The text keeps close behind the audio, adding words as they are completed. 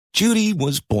Judy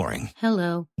was boring.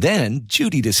 Hello. Then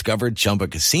Judy discovered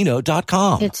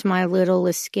ChumbaCasino.com. It's my little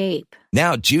escape.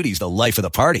 Now Judy's the life of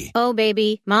the party. Oh,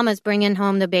 baby, mama's bringing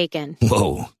home the bacon.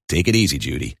 Whoa, take it easy,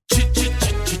 Judy.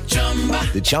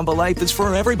 The Chumba life is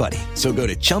for everybody. So go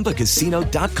to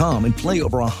ChumbaCasino.com and play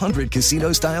over 100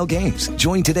 casino-style games.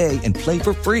 Join today and play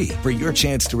for free for your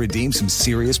chance to redeem some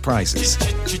serious prizes.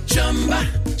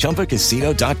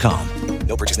 ChumbaCasino.com.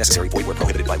 No purchase necessary. Void where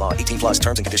prohibited by law. 18 plus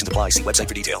terms and conditions apply. See website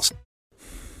for details.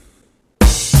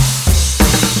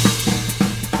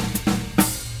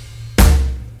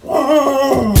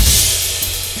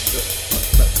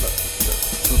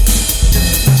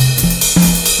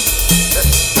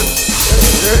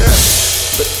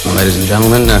 Ladies and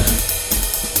gentlemen,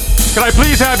 can I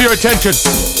please have your attention?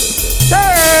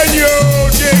 Can you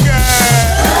dig it?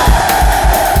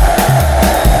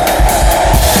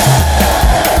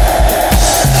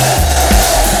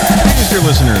 Dear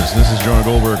listeners, this is Jonah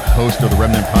Goldberg, host of the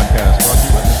Remnant Podcast, brought to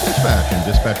you by Dispatch and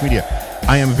Dispatch Media.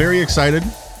 I am very excited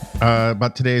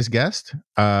about today's guest,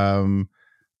 and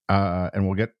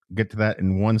we'll get to that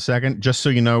in 1 second. Just so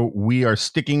you know, we are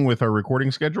sticking with our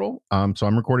recording schedule. So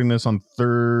I'm recording this on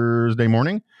Thursday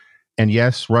morning, and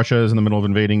yes, Russia is in the middle of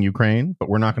invading Ukraine, but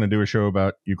we're not going to do a show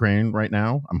about Ukraine right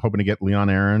now. I'm hoping to get Leon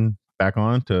Aaron back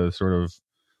on to sort of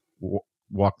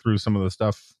walk through some of the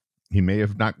stuff he may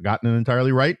have not gotten it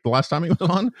entirely right the last time he was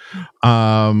on.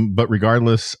 But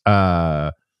regardless,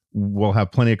 we'll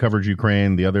have plenty of coverage of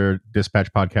Ukraine. The other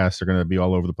Dispatch podcasts are going to be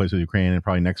all over the place with Ukraine, and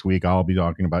probably next week I'll be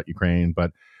talking about Ukraine.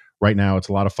 But right now it's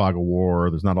a lot of fog of war.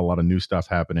 There's not a lot of new stuff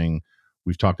happening.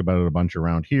 We've talked about it a bunch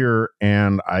around here.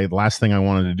 And last thing I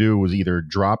wanted to do was either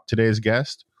drop today's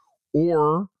guest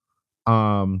or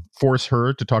force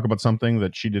her to talk about something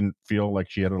that she didn't feel like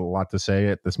she had a lot to say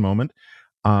at this moment.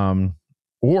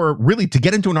 Or really to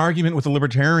get into an argument with a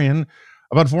libertarian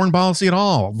about foreign policy at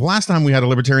all. The last time we had a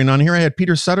libertarian on here, I had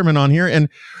Peter Sutterman on here, and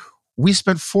we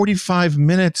spent 45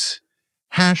 minutes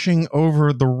hashing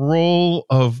over the role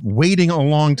of waiting a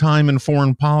long time in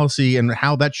foreign policy and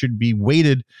how that should be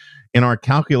weighted in our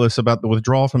calculus about the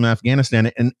withdrawal from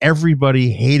Afghanistan, and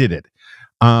everybody hated it.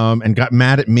 And got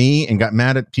mad at me and got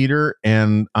mad at Peter,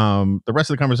 and the rest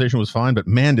of the conversation was fine, but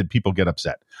man, did people get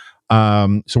upset.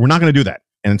 So we're not going to do that.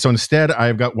 And so instead,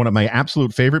 I've got one of my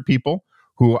absolute favorite people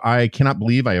who I cannot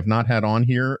believe I have not had on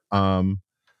here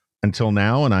until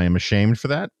now, and I am ashamed for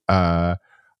that.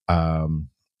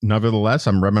 Nevertheless,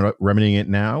 I'm remedying it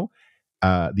now.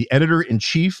 The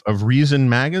editor-in-chief of Reason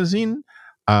magazine,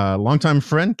 longtime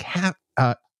friend,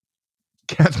 Catherine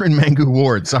Mangu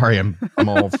Ward. Sorry, I'm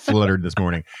all fluttered this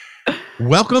morning.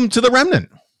 Welcome to the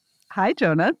Remnant. Hi,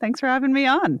 Jonah. Thanks for having me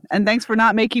on, and thanks for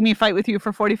not making me fight with you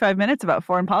for 45 minutes about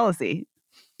foreign policy.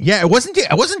 Yeah, it wasn't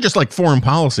just like foreign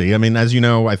policy. I mean, as you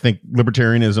know, I think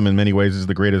libertarianism in many ways is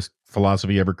the greatest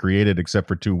philosophy ever created, except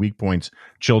for two weak points: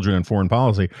 children and foreign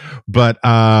policy. But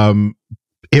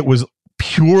it was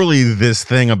purely this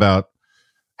thing about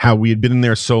how we had been in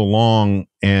there so long,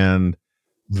 and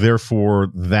therefore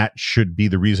that should be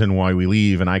the reason why we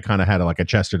leave. And I kind of had a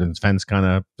Chesterton's fence kind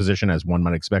of position, as one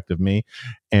might expect of me.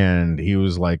 And he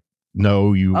was like,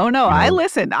 no, you. Oh, no, I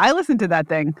listened to that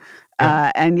thing.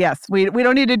 And yes, we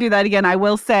don't need to do that again. I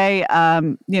will say,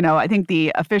 I think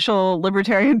the official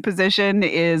libertarian position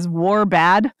is war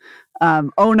bad.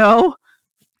 Oh, no.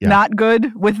 Yeah. Not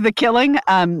good with the killing.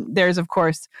 There's, of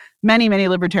course, many, many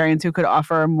libertarians who could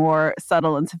offer more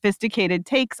subtle and sophisticated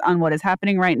takes on what is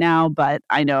happening right now. But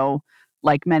I know,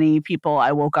 like many people,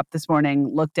 I woke up this morning,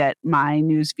 looked at my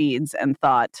news feeds and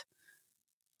thought,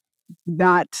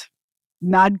 not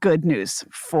good news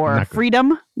for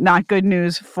freedom, not good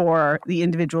news for the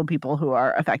individual people who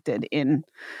are affected in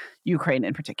Ukraine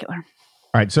in particular.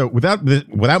 All right. So without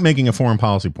making a foreign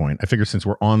policy point, I figure since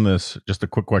we're on this, just a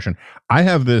quick question. I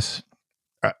have this,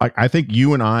 I think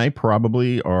you and I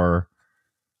probably are,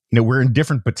 we're in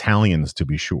different battalions to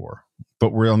be sure,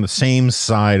 but we're on the same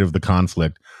side of the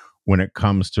conflict when it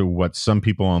comes to what some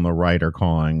people on the right are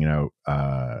calling,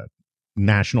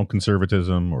 national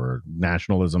conservatism or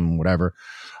nationalism, whatever.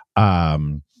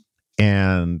 And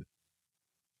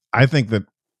I think that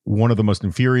one of the most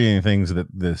infuriating things that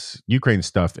this Ukraine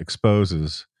stuff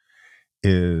exposes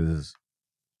is,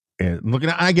 and look,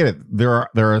 I get it. There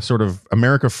are sort of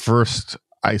America First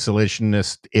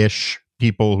isolationist-ish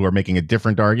people who are making a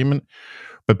different argument,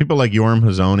 but people like Yoram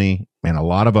Hazony and a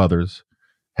lot of others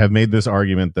have made this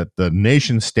argument that the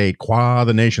nation state, qua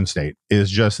the nation state, is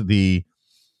just the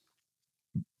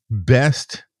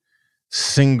best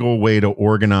single way to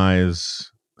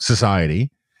organize society,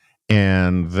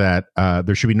 and that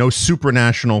there should be no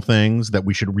supranational things, that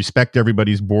we should respect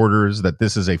everybody's borders, that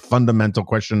this is a fundamental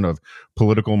question of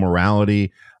political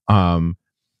morality. And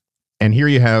here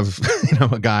you have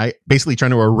a guy basically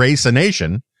trying to erase a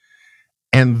nation,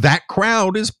 and that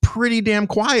crowd is pretty damn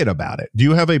quiet about it. Do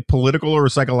you have a political or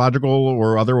psychological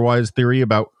or otherwise theory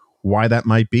about why that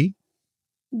might be?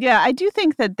 Yeah, I do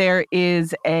think that there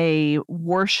is a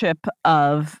worship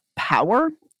of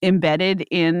power embedded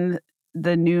in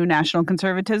the new national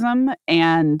conservatism,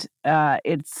 and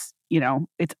it's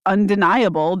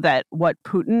undeniable that what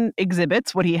Putin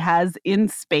exhibits, what he has in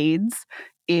spades,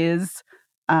 is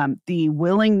the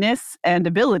willingness and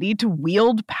ability to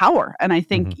wield power. And I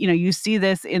think you see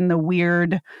this in the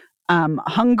weird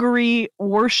Hungary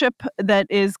worship that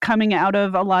is coming out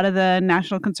of a lot of the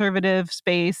national conservative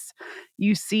space.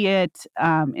 You see it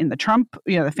in the Trump,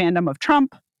 the fandom of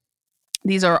Trump.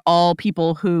 These are all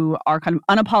people who are kind of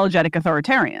unapologetic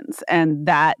authoritarians, and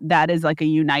that is like a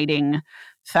uniting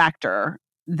factor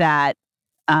that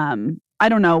I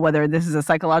don't know whether this is a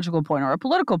psychological point or a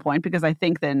political point, because I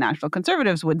think the national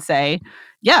conservatives would say,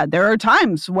 yeah, there are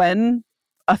times when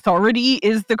authority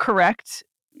is the correct,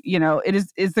 it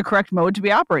is the correct mode to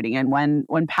be operating in, when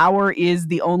power is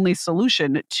the only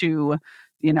solution to,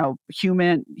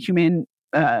 human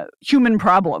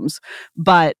problems.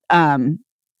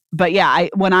 But yeah,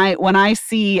 when I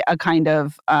see a kind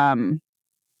of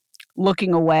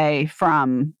looking away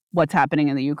from what's happening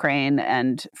in the Ukraine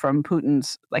and from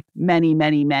Putin's like many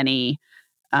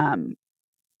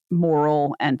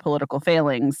moral and political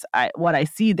failings, what I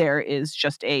see there is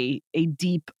just a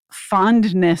deep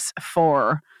fondness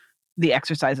for the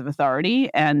exercise of authority,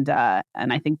 and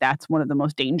I think that's one of the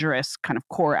most dangerous kind of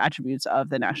core attributes of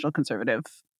the national conservative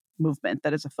movement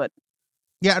that is afoot.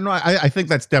 Yeah, no, I think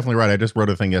that's definitely right. I just wrote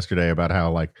a thing yesterday about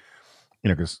how,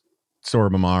 because Sora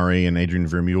Mamari and Adrian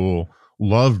Vermeule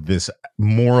loved this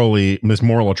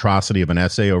moral atrocity of an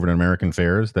essay over in American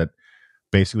Fairs that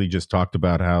basically just talked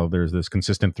about how there's this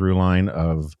consistent through line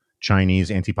of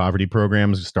Chinese anti-poverty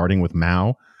programs starting with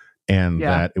Mao, and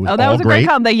that it was that all was a great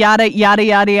comment. The yada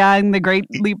and the great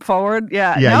leap forward.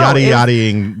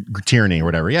 Yada-ing tyranny or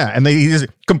whatever. Yeah, and he just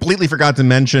completely forgot to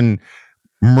mention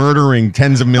murdering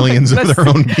tens of millions of their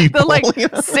own people.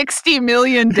 The 60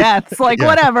 million deaths.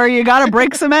 Whatever, you got to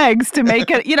break some eggs to make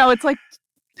it. It's like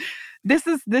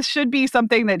this should be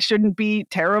something that shouldn't be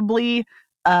terribly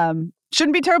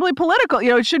political.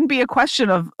 It shouldn't be a question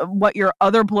of what your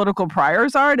other political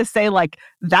priors are to say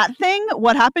that thing,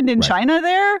 what happened in China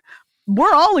there,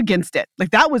 we're all against it.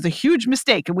 That was a huge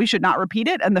mistake and we should not repeat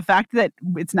it. And the fact that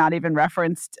it's not even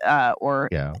referenced and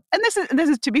this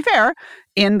is to be fair,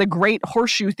 in the great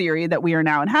horseshoe theory that we are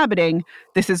now inhabiting,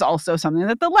 this is also something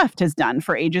that the left has done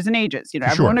for ages and ages.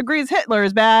 Everyone agrees Hitler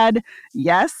is bad.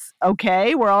 Yes.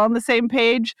 Okay. We're all on the same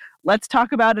page. Let's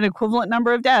talk about an equivalent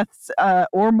number of deaths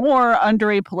or more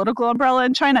under a political umbrella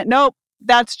in China. Nope.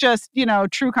 That's just,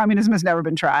 true communism has never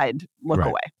been tried. Look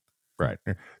away. Right.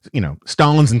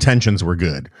 Stalin's intentions were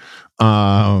good.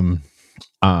 But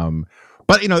the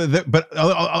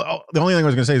only thing I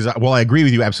was going to say is, I agree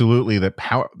with you absolutely that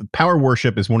power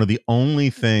worship is one of the only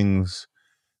things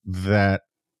that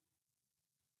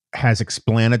has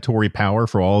explanatory power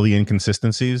for all the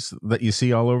inconsistencies that you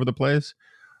see all over the place.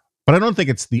 But I don't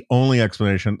think it's the only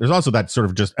explanation. There's also that sort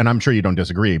of just, and I'm sure you don't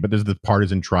disagree, but there's the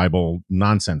partisan tribal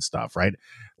nonsense stuff, right?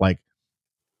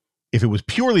 If it was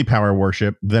purely power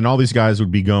worship, then all these guys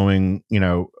would be going,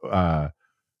 tumescent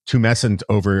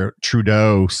over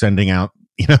Trudeau sending out,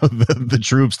 the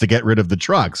troops to get rid of the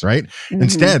trucks, right? Mm-hmm.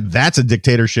 Instead, that's a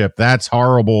dictatorship. That's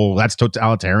horrible. That's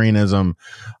totalitarianism.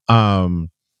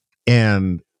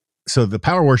 And so the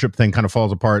power worship thing kind of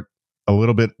falls apart a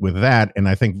little bit with that. And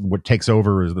I think what takes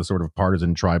over is the sort of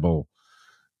partisan tribal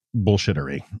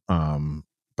bullshittery.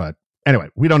 But anyway,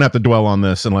 we don't have to dwell on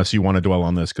this unless you want to dwell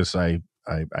on this, because I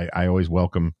always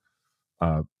welcome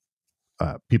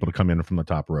people to come in from the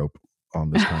top rope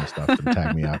on this kind of stuff and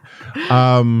tag me out.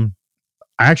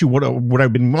 Actually, what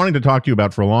I've been wanting to talk to you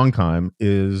about for a long time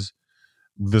is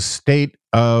the state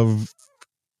of,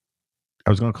 I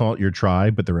was going to call it your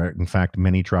tribe, but there are in fact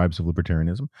many tribes of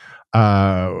libertarianism.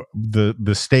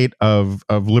 The state of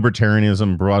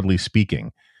libertarianism, broadly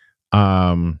speaking.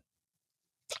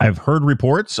 I've heard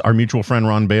reports. Our mutual friend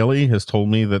Ron Bailey has told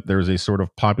me that there's a sort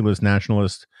of populist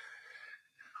nationalist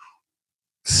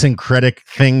syncretic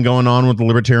thing going on with the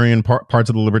libertarian parts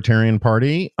of the Libertarian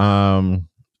Party.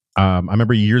 I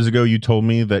remember years ago you told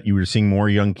me that you were seeing more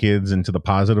young kids into the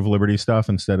positive liberty stuff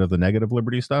instead of the negative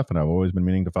liberty stuff, and I've always been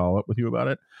meaning to follow up with you about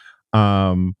it.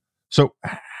 So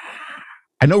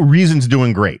I know Reason's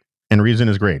doing great, and Reason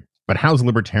is great, but how's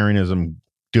libertarianism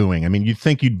doing? I mean, you'd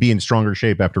think you'd be in stronger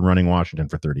shape after running Washington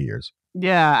for 30 years.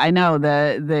 Yeah, I know.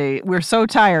 We're so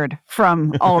tired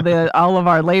from all of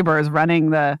our labors running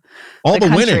the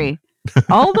country. Winning.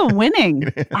 All the winning.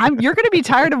 You're going to be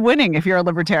tired of winning if you're a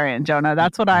libertarian, Jonah.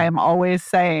 That's what I am always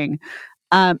saying.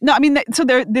 No, I mean,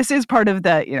 this is part of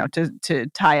the, to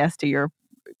tie us to your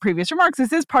previous remarks,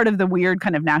 this is part of the weird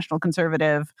kind of national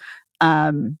conservative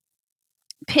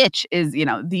pitch is,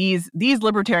 these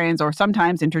libertarians, or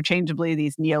sometimes interchangeably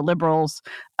these neoliberals,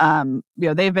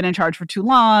 they've been in charge for too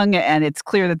long, and it's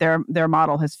clear that their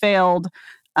model has failed.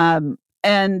 And,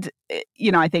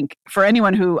 I think for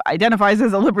anyone who identifies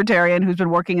as a libertarian, who's been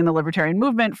working in the libertarian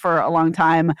movement for a long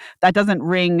time, that doesn't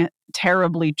ring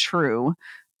terribly true.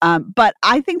 But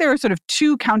I think there are sort of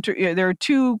two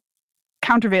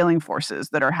countervailing forces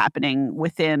that are happening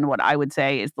within what I would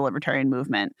say is the libertarian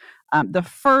movement. The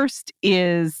first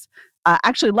is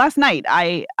actually last night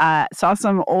I saw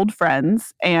some old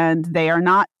friends, and they are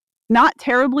not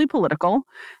terribly political.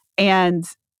 And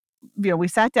we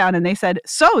sat down and they said,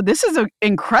 "So this is an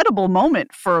incredible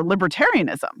moment for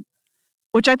libertarianism,"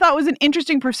 which I thought was an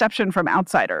interesting perception from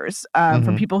outsiders,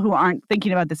 from people who aren't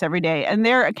thinking about this every day. And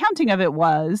their accounting of it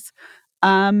was,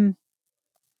 COVID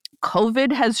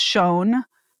has shown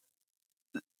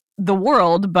the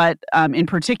world, but in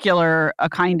particular, a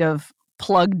kind of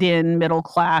plugged-in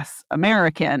middle-class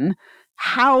American,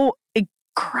 how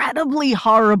incredibly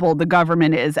horrible the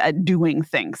government is at doing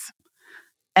things.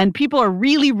 And people are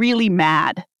really, really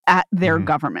mad at their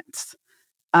governments.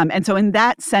 And so in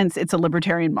that sense, it's a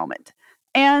libertarian moment.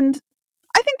 And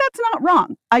I think that's not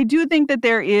wrong. I do think that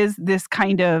there is this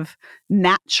kind of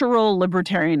natural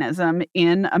libertarianism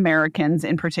in Americans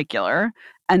in particular,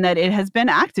 and that it has been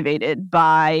activated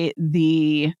by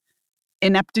the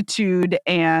ineptitude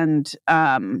and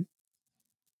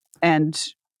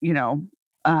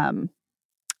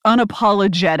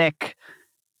unapologetic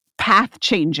path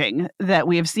changing that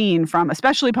we have seen from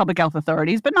especially public health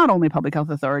authorities, but not only public health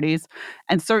authorities.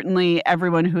 And certainly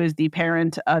everyone who is the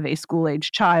parent of a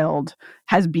school-age child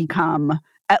has become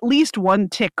at least one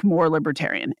tick more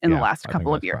libertarian in the last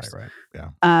couple of years. Right. Yeah.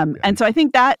 And so I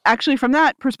think that actually from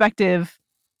that perspective,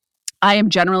 I am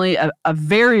generally a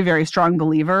very, very strong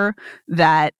believer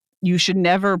that you should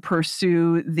never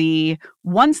pursue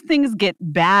once things get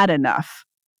bad enough,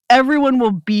 everyone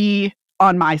will be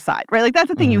on my side, right? Like that's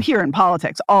the thing you hear in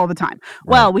politics all the time.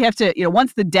 Right. Well, we have to,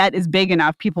 once the debt is big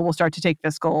enough, people will start to take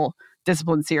fiscal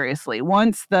discipline seriously.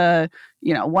 Once the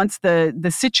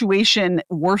situation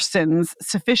worsens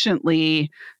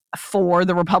sufficiently for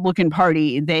the Republican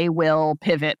Party, they will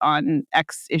pivot on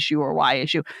X issue or Y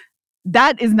issue.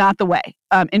 That is not the way.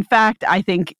 In fact, I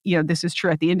think, this is true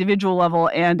at the individual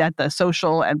level and at the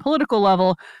social and political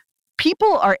level.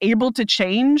 People are able to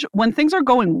change when things are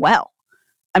going well.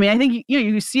 I mean, I think,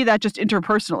 you see that just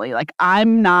interpersonally. Like,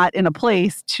 I'm not in a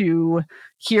place to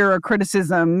hear a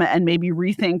criticism and maybe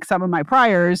rethink some of my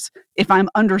priors if I'm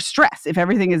under stress. If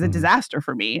everything is a disaster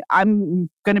for me, I'm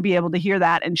going to be able to hear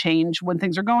that and change when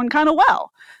things are going kind of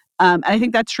well. And I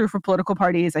think that's true for political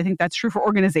parties. I think that's true for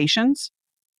organizations,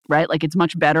 right? Like, it's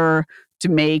much better to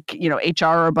make, HR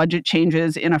or budget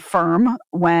changes in a firm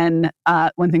when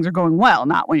things are going well,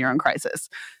 not when you're in crisis.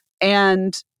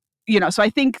 And so I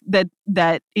think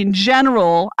that in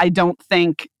general, I don't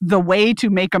think the way to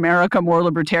make America more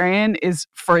libertarian is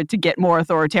for it to get more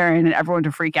authoritarian and everyone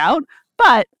to freak out.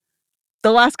 But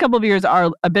the last couple of years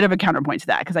are a bit of a counterpoint to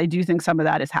that, because I do think some of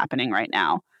that is happening right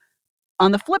now.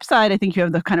 On the flip side, I think you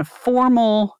have the kind of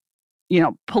formal,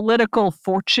 political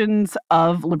fortunes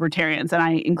of libertarians. And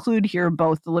I include here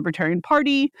both the Libertarian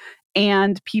Party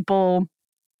and people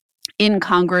in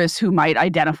Congress who might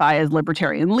identify as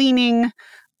libertarian leaning,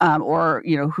 or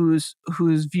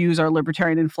whose views are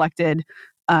libertarian inflected.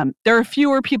 There are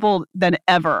fewer people than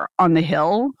ever on the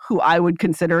Hill who I would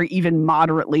consider even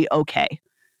moderately okay.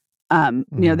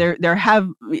 There have,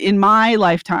 in my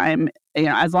lifetime,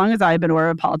 as long as I've been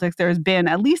aware of politics, there has been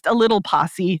at least a little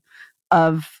posse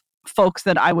of folks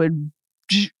that I would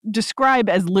describe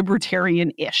as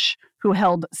libertarian-ish, who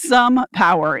held some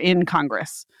power in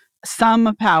Congress,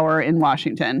 some power in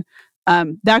Washington.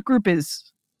 That group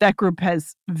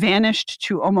has vanished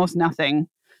to almost nothing.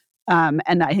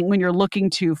 And I think when you're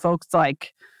looking to folks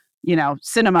like,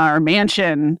 Sinema or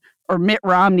Manchin or Mitt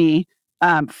Romney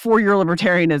for your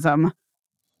libertarianism,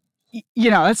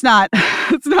 it's not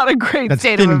a great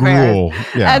state of affairs.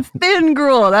 Yeah. That's thin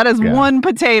gruel. That is one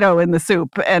potato in the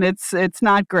soup, and it's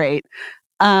not great.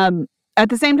 At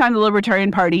the same time, the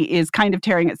Libertarian Party is kind of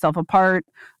tearing itself apart.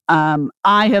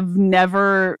 I have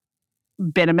never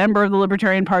been a member of the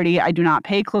Libertarian Party. I do not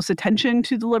pay close attention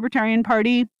to the Libertarian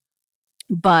Party.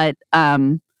 But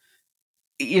all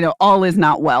is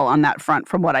not well on that front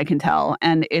from what I can tell.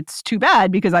 And it's too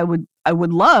bad, because I would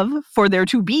love for there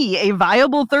to be a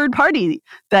viable third party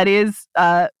that is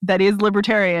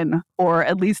libertarian, or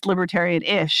at least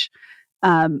libertarian-ish.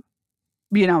 The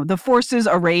forces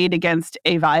arrayed against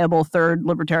a viable third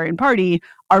libertarian party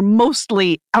are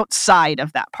mostly outside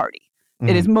of that party.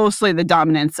 It is mostly the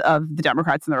dominance of the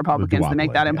Democrats and the Republicans that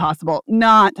make that impossible,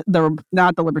 not the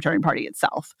Libertarian Party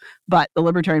itself. But the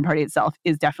Libertarian Party itself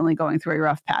is definitely going through a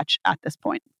rough patch at this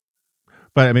point.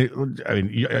 But I mean,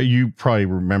 you probably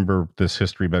remember this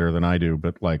history better than I do.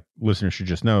 But like, listeners should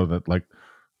just know that, like,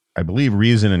 I believe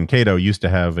Reason and Cato used to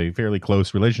have a fairly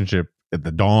close relationship at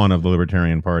the dawn of the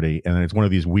Libertarian Party, and it's one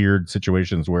of these weird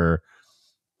situations where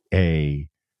a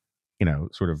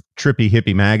sort of trippy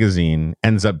hippie magazine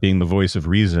ends up being the voice of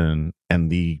reason,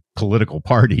 and the political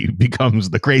party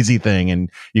becomes the crazy thing, and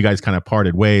you guys kind of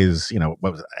parted ways. What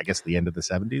was it? I guess the end of the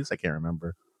 70s? I can't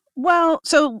remember. Well,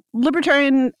 so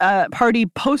Libertarian Party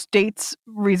postdates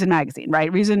Reason Magazine,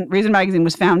 right? Reason Magazine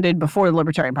was founded before the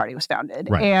Libertarian Party was founded.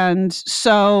 Right. And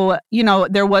so,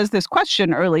 there was this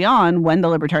question early on when the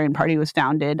Libertarian Party was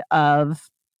founded of,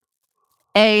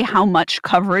 A, how much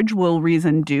coverage will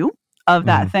Reason do of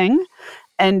that thing?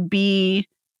 And B,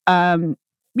 are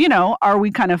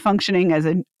we kind of functioning as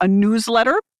a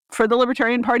newsletter for the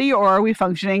Libertarian Party, or are we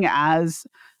functioning as,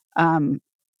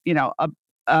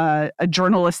 a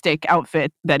journalistic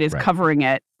outfit that is covering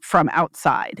it from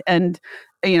outside? And,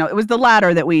 it was the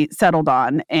latter that we settled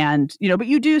on. And, but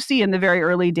you do see in the very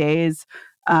early days,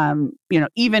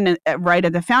 even right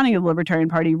at the founding of the Libertarian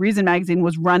Party, Reason Magazine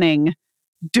was running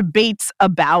debates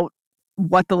about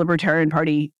what the Libertarian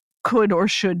Party could or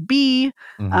should be,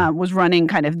 was running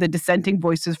kind of the dissenting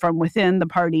voices from within the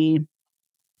party,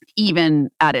 even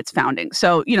at its founding.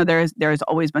 So, there's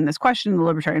always been this question in the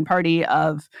Libertarian Party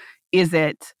of, is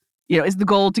the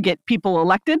goal to get people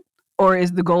elected, or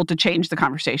is the goal to change the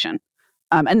conversation?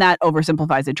 And that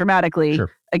oversimplifies it dramatically. Sure.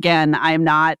 Again, I'm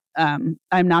not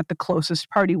the closest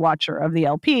party watcher of the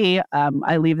LP.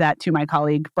 I leave that to my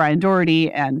colleague Brian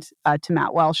Doherty and to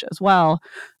Matt Welsh as well.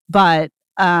 But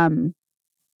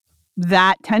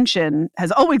that tension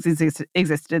has always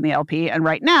existed in the LP, and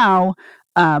right now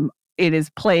it is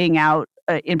playing out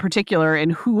in particular in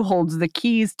who holds the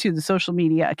keys to the social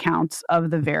media accounts of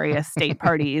the various state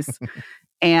parties.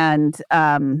 And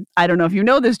I don't know if you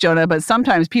know this, Jonah, but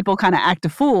sometimes people kind of act a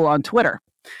fool on Twitter.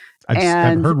 I've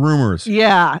heard rumors.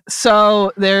 Yeah.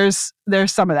 So there's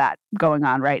some of that going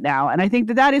on right now. And I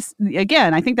think that is,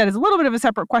 again, I think that is a little bit of a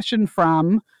separate question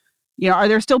from, are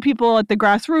there still people at the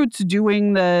grassroots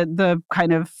doing the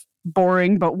kind of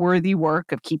boring but worthy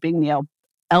work of keeping the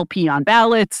LP on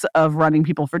ballots, of running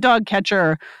people for dog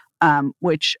catcher,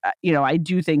 which, I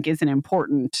do think is an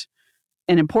important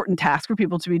task for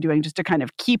people to be doing, just to kind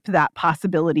of keep that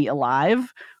possibility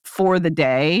alive for the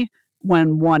day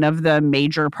when one of the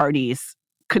major parties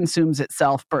consumes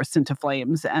itself, bursts into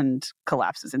flames, and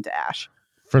collapses into ash.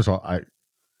 First of all,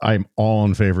 I'm all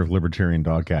in favor of libertarian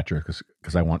dog catcher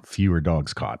because I want fewer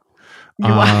dogs caught. You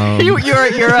want to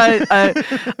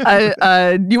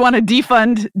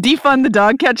defund the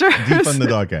dog catcher? Defund the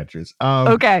dog catchers.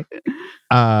 Okay.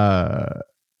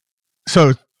 So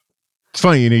it's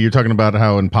funny, you're talking about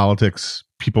how in politics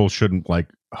people shouldn't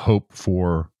hope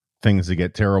for things to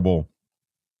get terrible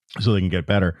so they can get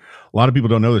better. A lot of people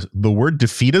don't know this. The word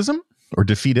defeatism or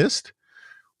defeatist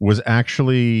was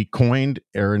actually coined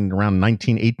in around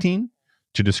 1918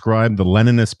 to describe the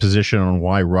Leninist position on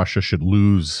why Russia should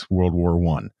lose World War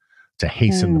I to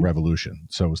hasten the revolution.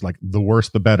 So it was like, the worse,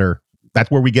 the better.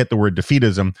 That's where we get the word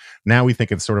defeatism. Now we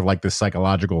think it's sort of like this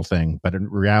psychological thing, but in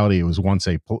reality, it was once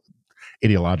a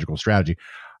ideological strategy.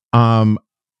 I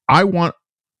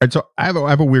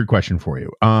have a weird question for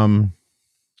you.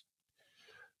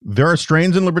 There are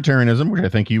strains in libertarianism, which I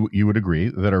think you would agree,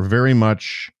 that are very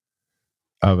much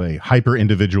of a hyper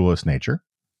individualist nature,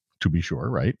 to be sure,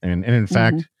 right? And in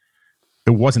fact,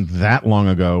 it wasn't that long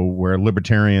ago where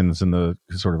libertarians in the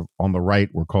sort of on the right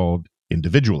were called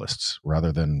individualists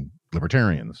rather than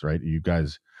libertarians, right? You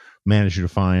guys managed to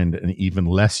find an even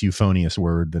less euphonious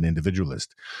word than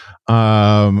individualist.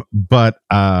 But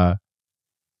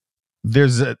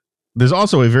there's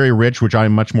also a very rich, which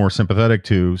I'm much more sympathetic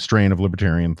to, strain of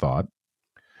libertarian thought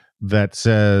that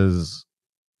says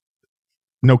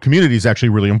no, community is actually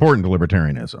really important to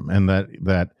libertarianism, and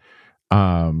that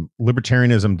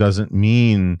libertarianism doesn't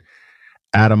mean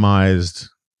atomized,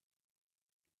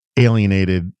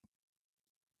 alienated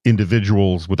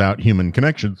individuals without human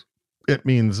connections. It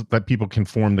means that people can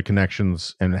form the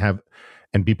connections and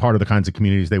be part of the kinds of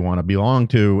communities they want to belong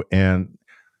to, and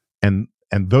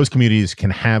those communities can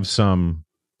have some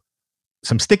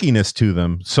stickiness to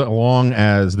them so long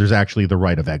as there's actually the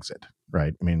right of exit,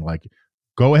 right? I mean, like,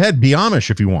 go ahead, be Amish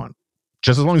if you want,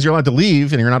 just as long as you're allowed to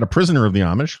leave and you're not a prisoner of the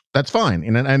Amish, that's fine.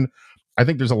 And I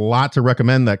think there's a lot to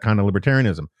recommend that kind of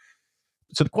libertarianism.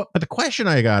 So, but the question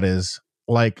I got is,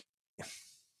 like,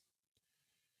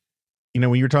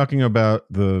 when you're talking about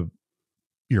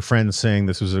your friends saying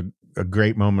this was a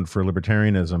great moment for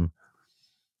libertarianism,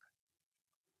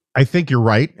 I think you're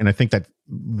right, and I think that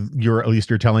at least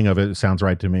your telling of it sounds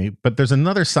right to me. But there's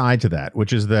another side to that,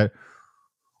 which is that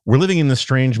we're living in this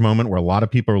strange moment where a lot of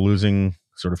people are losing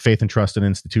sort of faith and trust in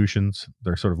institutions.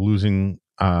 They're sort of losing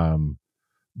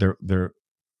they're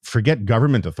forget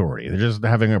government authority. They're just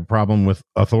having a problem with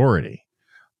authority,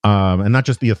 and not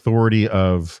just the authority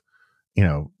of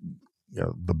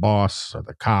the boss or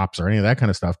the cops or any of that kind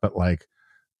of stuff, but like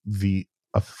the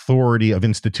authority of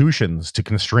institutions to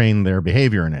constrain their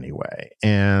behavior in any way.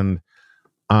 And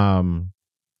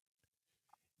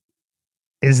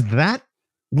is that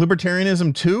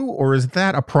libertarianism too, or is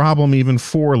that a problem even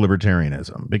for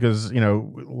libertarianism? Because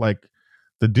like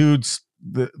the dude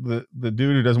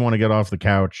who doesn't want to get off the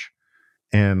couch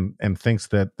and thinks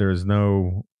that there's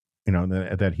no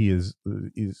that he's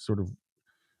sort of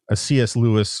a C.S.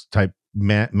 Lewis type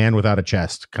man without a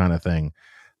chest kind of thing.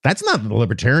 That's not the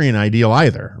libertarian ideal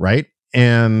either, right?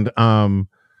 And how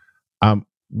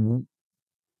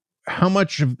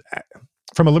much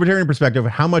from a libertarian perspective,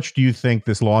 how much do you think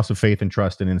this loss of faith and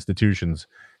trust in institutions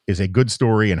is a good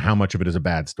story, and how much of it is a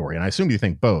bad story? And I assume you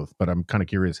think both, but I'm kind of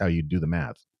curious how you do the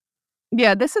math.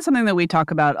 Yeah, this is something that we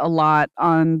talk about a lot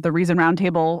on the Reason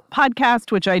Roundtable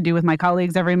podcast, which I do with my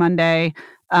colleagues every Monday,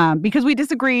 because we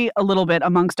disagree a little bit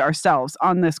amongst ourselves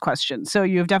on this question. So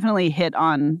you've definitely hit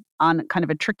on kind of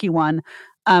a tricky one.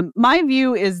 My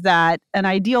view is that an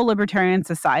ideal libertarian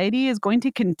society is going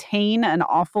to contain an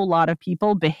awful lot of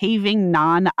people behaving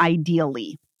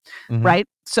non-ideally, right?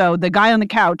 So the guy on the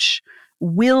couch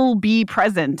will be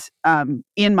present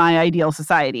in my ideal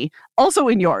society, also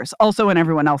in yours, also in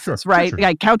everyone else's, right? Sure.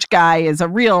 Like, couch guy is a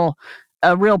real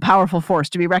powerful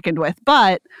force to be reckoned with.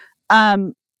 But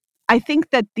I think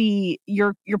that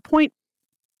your point,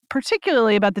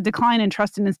 particularly about the decline in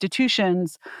trust in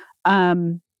institutions,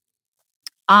 I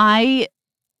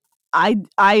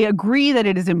agree that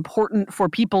it is important for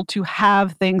people to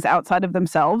have things outside of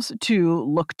themselves to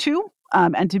look to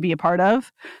and to be a part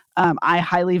of. I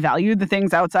highly value the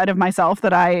things outside of myself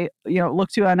that I look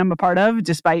to and I'm a part of,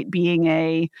 despite being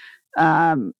a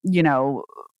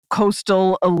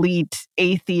coastal elite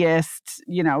atheist,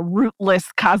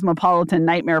 rootless cosmopolitan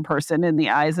nightmare person in the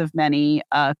eyes of many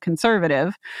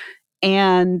conservative.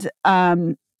 And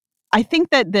I think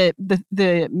that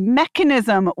the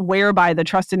mechanism whereby the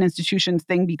trust in institutions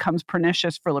thing becomes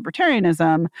pernicious for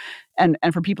libertarianism and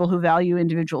for people who value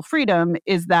individual freedom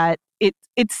is that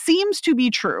it seems to be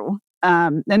true.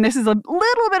 And this is a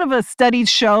little bit of a studies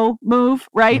show move,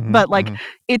 right? But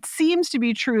it seems to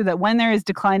be true that when there is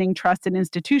declining trust in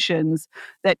institutions,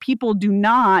 that people do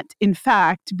not, in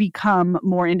fact, become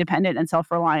more independent and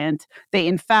self-reliant. They,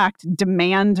 in fact,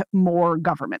 demand more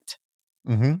government.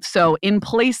 So in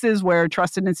places where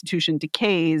trust in institution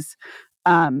decays,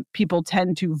 people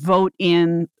tend to vote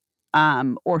in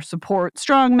or support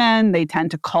strongmen. They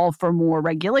tend to call for more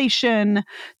regulation.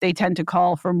 They tend to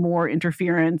call for more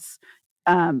interference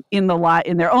in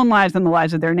their own lives and the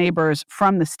lives of their neighbors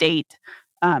from the state,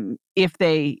 if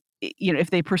they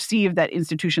perceive that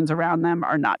institutions around them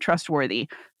are not trustworthy.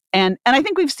 And I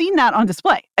think we've seen that on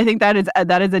display. I think that is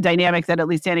a dynamic that, at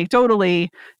least anecdotally,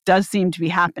 does seem to be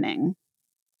happening.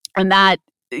 And that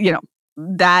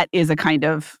is a kind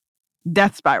of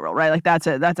death spiral, right? Like that's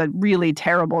a really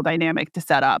terrible dynamic to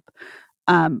set up.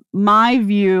 My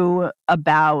view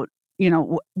about,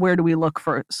 where do we look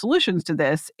for solutions to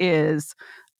this is,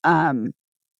 there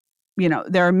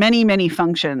are many, many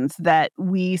functions that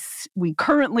we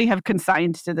currently have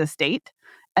consigned to the state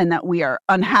and that we are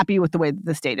unhappy with the way that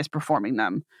the state is performing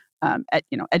them.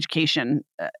 Education,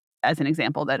 as an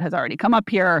example that has already come up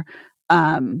here.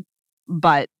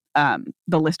 But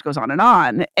the list goes on.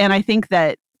 And I think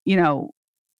that,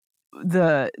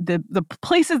 the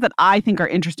places that I think are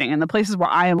interesting and the places where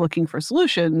I am looking for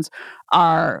solutions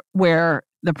are where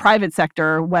the private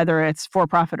sector, whether it's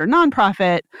for-profit or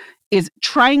nonprofit, is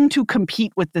trying to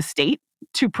compete with the state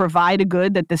to provide a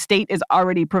good that the state is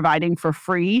already providing for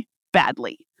free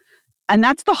badly. And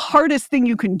that's the hardest thing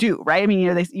you can do, right? I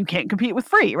mean, you can't compete with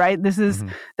free, right?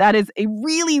 That is a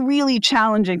really, really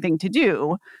challenging thing to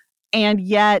do. And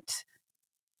yet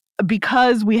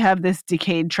because we have this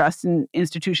decayed trust in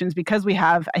institutions, because we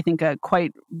have, I think, a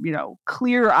quite,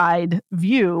 clear-eyed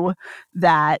view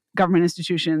that government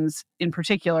institutions in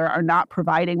particular are not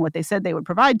providing what they said they would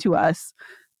provide to us,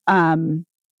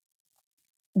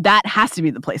 that has to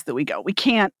be the place that we go.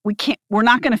 We're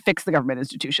not going to fix the government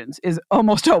institutions is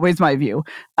almost always my view.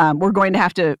 We're going to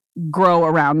have to grow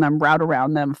around them, route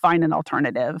around them, find an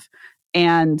alternative.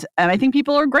 And I think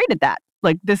people are great at that.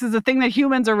 Like, this is a thing that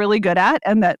humans are really good at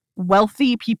and that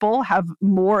wealthy people have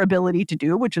more ability to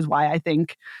do, which is why I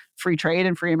think free trade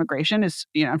and free immigration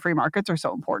and free markets are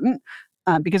so important.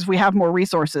 Because if we have more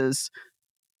resources,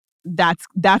 that's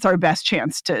our best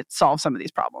chance to solve some of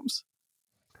these problems.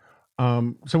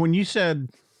 So when you said,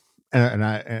 and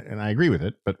I agree with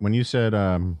it, but when you said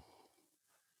in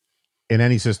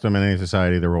any system, in any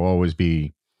society, there will always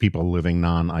be people living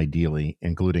non-ideally,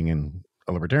 including in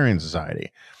a libertarian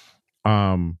society.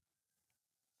 I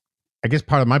guess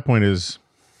part of my point is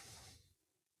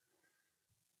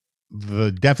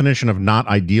the definition of not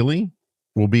ideally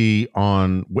will be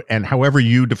on, and however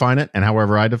you define it and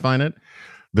however I define it,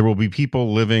 there will be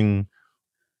people living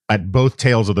at both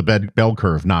tails of the bell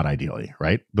curve, not ideally,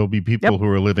 right? There'll be people who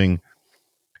are living,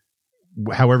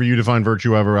 however you define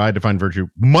virtue, however I define virtue,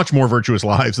 much more virtuous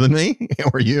lives than me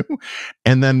or you.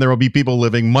 And then there will be people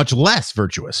living much less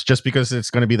virtuous, just because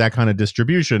it's going to be that kind of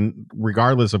distribution,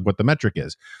 regardless of what the metric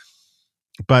is.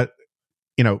 But,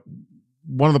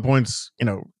 one of the points,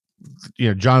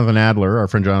 Jonathan Adler, our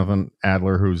friend Jonathan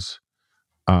Adler, who's,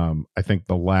 I think,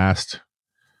 the last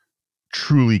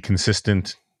truly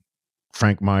consistent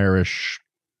Frank Meyer-ish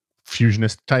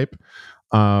fusionist type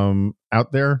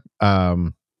out there.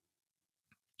 One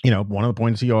of the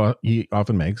points he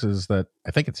often makes is that,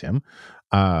 I think it's him,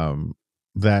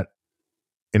 that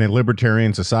in a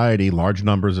libertarian society, large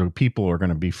numbers of people are going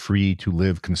to be free to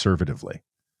live conservatively.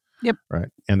 Yep. Right.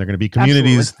 And they're going to be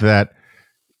communities that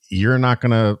you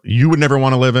would never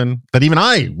want to live in, that even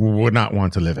I would not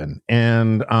want to live in.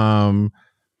 And,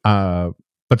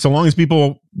 but so long as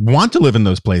people want to live in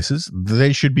those places,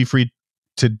 they should be free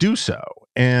to do so.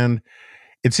 And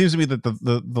it seems to me that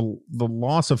the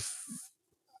loss of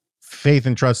faith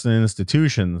and trust in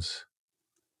institutions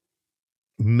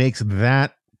makes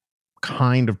that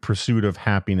kind of pursuit of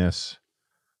happiness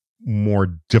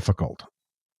more difficult.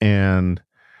 And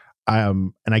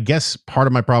I guess part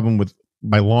of my problem with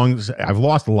I've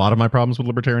lost a lot of my problems with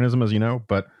libertarianism, as you know,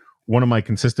 but one of my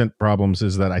consistent problems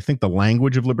is that I think the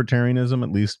language of libertarianism,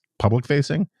 at least public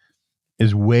facing,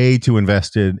 is way too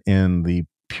invested in the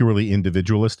purely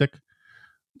individualistic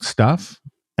stuff,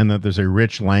 and that there's a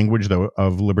rich language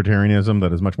of libertarianism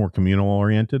that is much more communal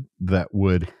oriented that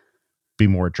would be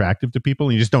more attractive to people.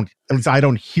 And you just don't, at least I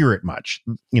don't hear it much,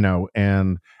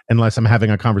 and unless I'm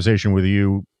having a conversation with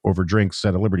you over drinks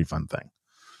at a Liberty Fund thing.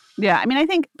 Yeah, I mean, I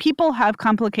think people have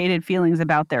complicated feelings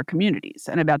about their communities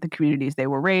and about the communities they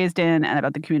were raised in and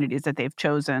about the communities that they've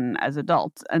chosen as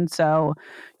adults. And so,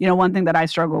 one thing that I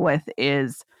struggle with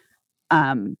is,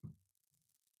 when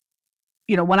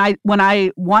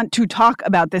I want to talk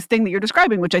about this thing that you're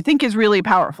describing, which I think is really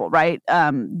powerful, right?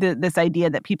 This idea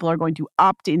that people are going to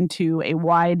opt into a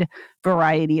wide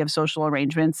variety of social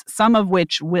arrangements, some of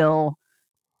which will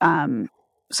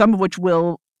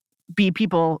be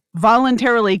people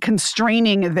voluntarily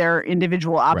constraining their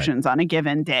individual options on a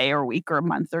given day or week or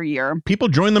month or year. People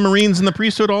join the Marines and the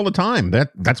priesthood all the time.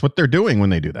 That's what they're doing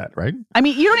when they do that, right? I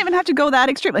mean, you don't even have to go that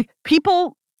extreme. Like,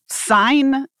 people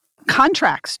sign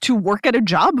contracts to work at a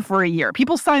job for a year.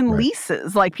 People sign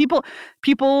leases. Like, people,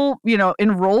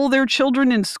 enroll their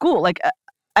children in school. Like,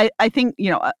 I think,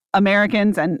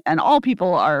 Americans and all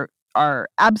people are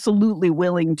absolutely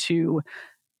willing to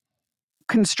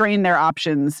constrain their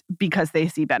options because they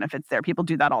see benefits there. People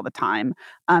do that all the time.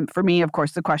 For me, of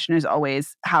course, the question is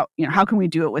always how can we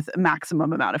do it with a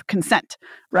maximum amount of consent,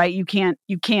 right? You can't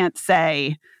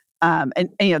say,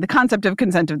 the concept of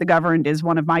consent of the governed is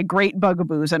one of my great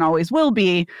bugaboos and always will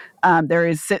be.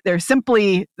 That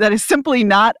is simply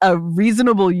not a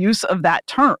reasonable use of that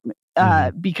term.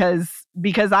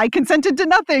 Because I consented to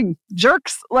nothing,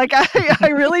 jerks. Like, I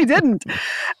really didn't.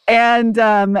 And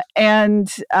by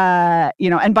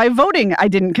voting, I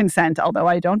didn't consent, although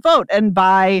I don't vote. And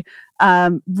by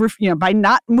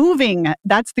not moving,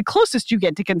 that's the closest you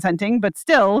get to consenting, but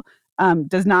still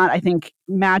does not, I think,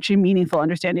 match a meaningful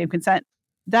understanding of consent.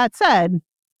 That said,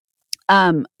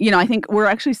 I think we're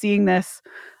actually seeing this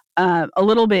a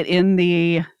little bit in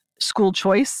the school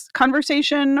choice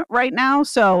conversation right now.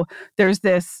 So there's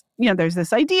this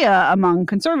idea among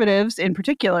conservatives in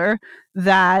particular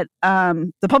that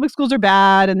the public schools are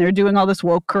bad and they're doing all this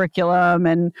woke curriculum,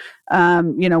 and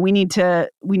we need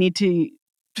to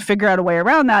to figure out a way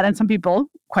around that. And some people,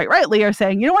 quite rightly, are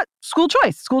saying, you know what, school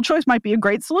choice might be a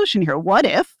great solution here. What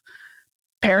if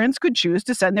parents could choose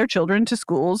to send their children to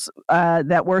schools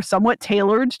that were somewhat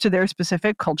tailored to their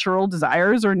specific cultural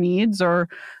desires or needs, or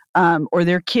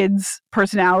their kids'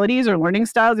 personalities or learning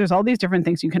styles? There's all these different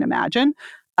things you can imagine.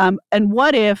 And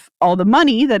what if all the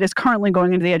money that is currently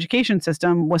going into the education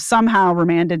system was somehow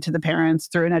remanded to the parents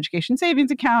through an education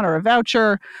savings account or a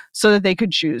voucher, so that they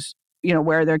could choose,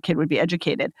 where their kid would be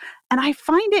educated? And I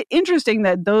find it interesting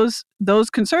that those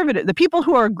conservative, the people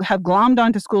who have glommed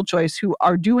onto school choice, who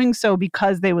are doing so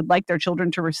because they would like their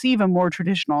children to receive a more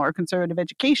traditional or conservative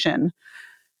education,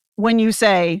 when you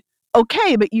say,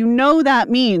 okay, but that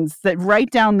means that right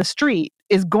down the street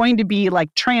is going to be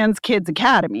like Trans Kids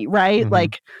Academy, right? Mm-hmm.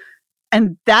 Like,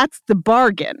 and that's the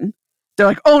bargain. They're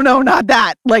like, oh no, not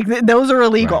that. Like those are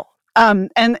illegal. Right.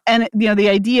 And the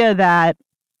idea that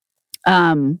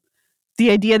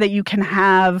you can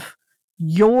have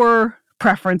your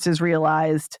preferences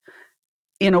realized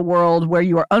in a world where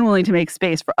you are unwilling to make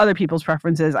space for other people's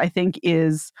preferences, I think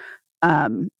is,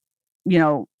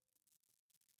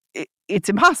 it's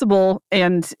impossible,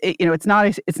 and it's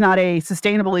not a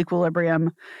sustainable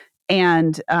equilibrium,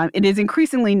 and it is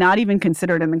increasingly not even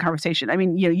considered in the conversation. I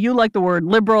mean, you like the word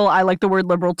liberal, I like the word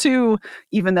liberal too,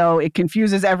 even though it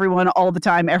confuses everyone all the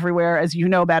time, everywhere, as you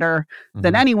know better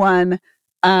than anyone.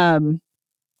 To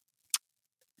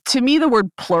me, the word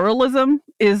pluralism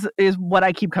is what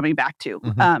I keep coming back to.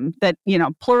 That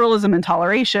pluralism and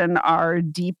toleration are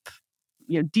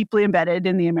deeply embedded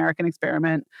in the American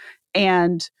experiment,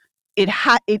 and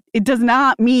it does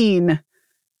not mean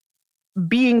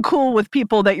being cool with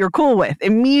people that you're cool with.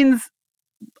 It means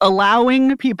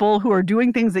allowing people who are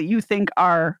doing things that you think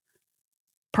are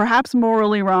perhaps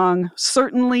morally wrong,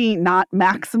 certainly not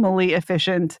maximally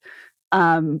efficient,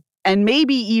 and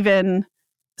maybe even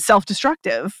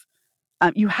self-destructive.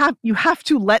 You have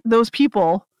to let those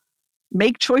people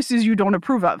make choices you don't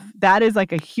approve of. That is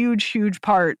like a huge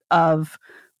part of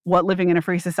what living in a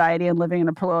free society and living in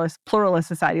a pluralist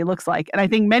society looks like. And I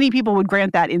think many people would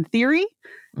grant that in theory.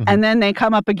 And then they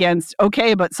come up against,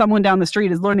 okay, but someone down the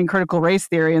street is learning critical race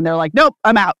theory, and they're like, nope,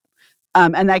 I'm out.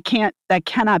 And that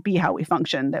cannot be how we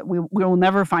function. That we will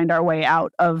never find our way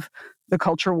out of the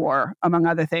culture war, among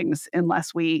other things,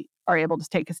 unless we are able to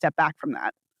take a step back from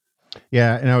that.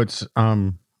 Yeah,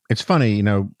 it's funny,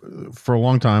 for a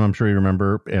long time, I'm sure you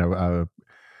remember,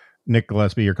 Nick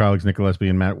Gillespie, your colleagues Nick Gillespie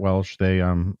and Matt Welsh, they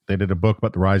did a book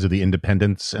about the rise of the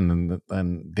independents, and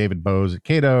David Bowes at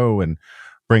Cato and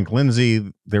Brink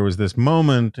Lindsay. There was this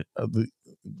moment,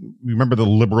 remember the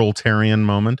libertarian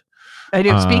moment? I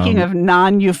do. Speaking of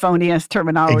non-euphonious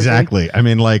terminology. Exactly. I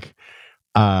mean,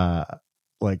 I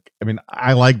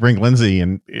like Brink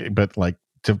Lindsay, but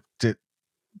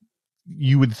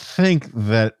you would think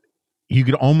that you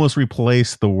could almost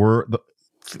replace the word,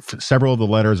 several of the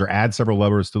letters, or add several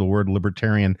letters to the word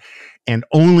libertarian, and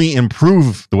only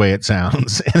improve the way it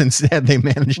sounds. And instead, they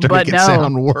managed to make it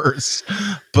sound worse.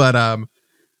 But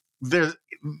this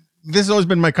has always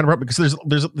been my kind of problem, because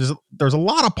there's a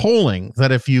lot of polling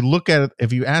that if you look at it,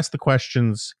 if you ask the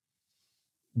questions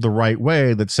the right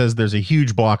way, that says there's a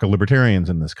huge block of libertarians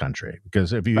in this country.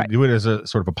 Because if you do it as a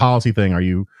sort of a policy thing, do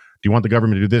you want the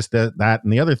government to do this, that,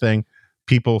 and the other thing?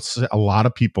 A lot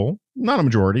of people, not a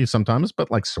majority sometimes, but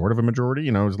like sort of a majority,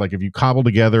 it's like if you cobble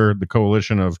together the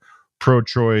coalition of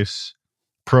pro-choice,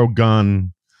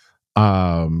 pro-gun,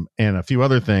 and a few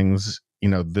other things,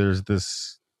 there's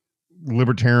this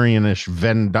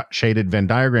libertarianish shaded Venn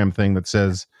diagram thing that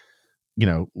says,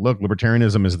 look,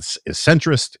 libertarianism is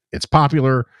centrist, it's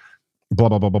popular, blah,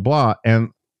 blah, blah, blah, blah.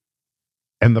 And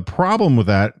the problem with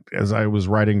that, as I was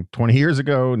writing 20 years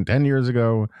ago and 10 years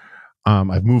ago,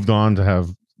 I've moved on to have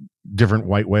different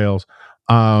white whales,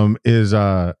 is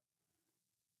the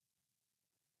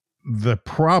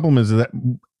problem is that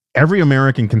every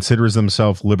American considers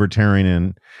themselves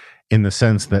libertarian in the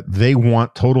sense that they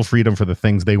want total freedom for the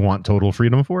things they want total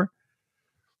freedom for.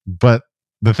 But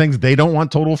the things they don't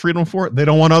want total freedom for, they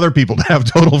don't want other people to have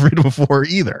total freedom for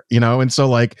either, And so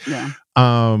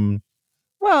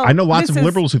well, I know lots of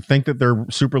liberals who think that they're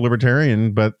super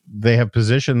libertarian, but they have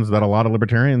positions that a lot of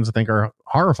libertarians think are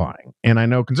horrifying. And I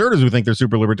know conservatives who think they're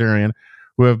super libertarian,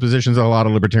 who have positions that a lot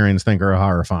of libertarians think are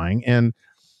horrifying. And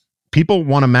people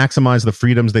want to maximize the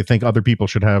freedoms they think other people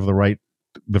should have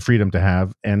the freedom to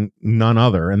have, and none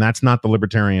other. And that's not the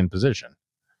libertarian position.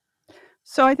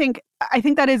 So I think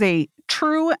that is a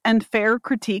true and fair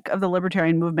critique of the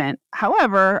libertarian movement.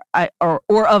 However,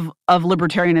 or of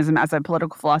libertarianism as a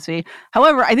political philosophy.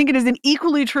 However, I think it is an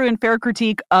equally true and fair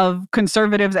critique of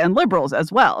conservatives and liberals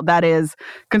as well. That is,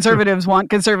 conservatives want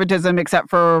conservatism except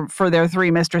for their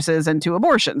 3 mistresses and 2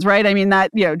 abortions, right? I mean,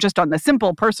 that, just on the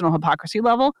simple personal hypocrisy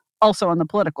level, also on the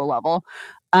political level,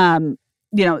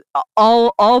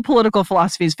 all political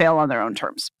philosophies fail on their own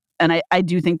terms. And I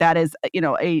do think that is,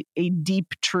 a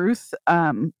deep truth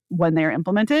when they're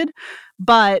implemented.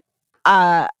 But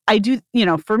I do,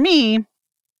 for me,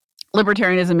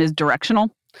 libertarianism is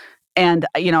directional. And,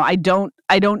 I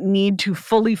don't need to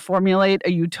fully formulate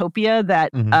a utopia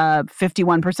that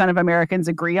 51% of Americans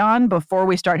agree on before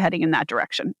we start heading in that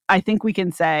direction. I think we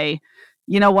can say,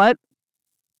 you know what?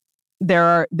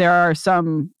 There's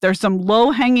some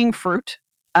low-hanging fruit.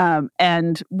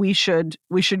 And we should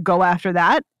go after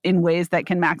that in ways that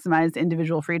can maximize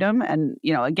individual freedom. And,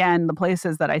 again, the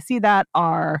places that I see that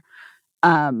are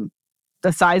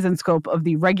the size and scope of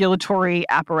the regulatory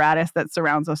apparatus that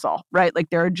surrounds us all, right?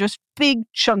 Like, there are just big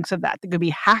chunks of that could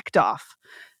be hacked off,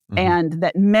 and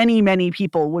that many, many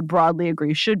people would broadly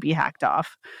agree should be hacked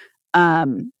off.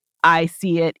 I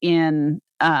see it in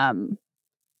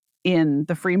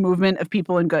the free movement of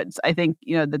people and goods. I think,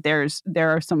 that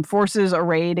there are some forces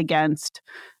arrayed against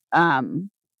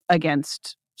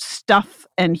stuff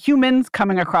and humans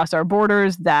coming across our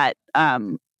borders that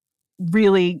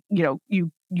really,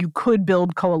 you could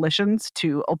build coalitions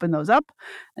to open those up,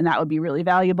 and that would be really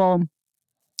valuable.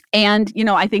 And,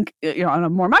 I think, on a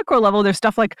more micro level, there's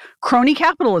stuff like crony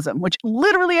capitalism, which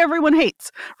literally everyone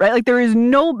hates, right? Like, there is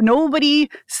nobody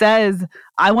says,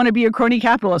 I want to be a crony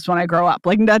capitalist when I grow up.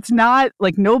 Like, that's not,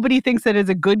 like, nobody thinks that is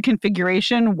a good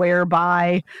configuration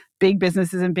whereby big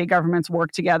businesses and big governments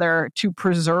work together to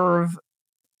preserve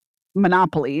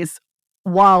monopolies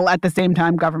while at the same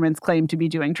time governments claim to be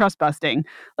doing trust busting.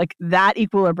 Like, that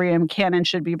equilibrium can and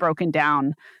should be broken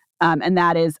down. And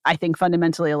that is, I think,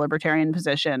 fundamentally a libertarian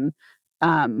position.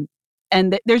 And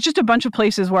there's just a bunch of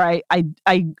places where I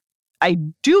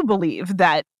do believe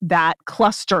that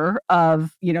cluster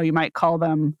of, you might call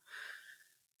them,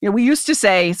 we used to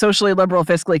say socially liberal,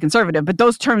 fiscally conservative, but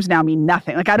those terms now mean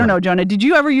nothing. Like, I don't know, Jonah, did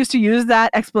you ever used to use that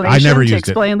explanation to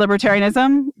explain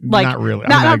libertarianism? Like, not really.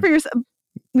 Not for yourself.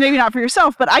 Maybe not for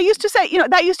yourself, but I used to say,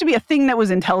 that used to be a thing that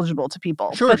was intelligible to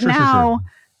people. But now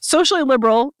socially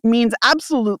liberal means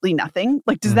absolutely nothing.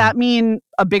 Like, does that mean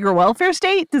a bigger welfare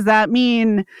state? Does that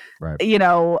mean,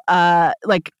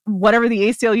 like whatever the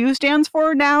ACLU stands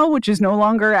for now, which is no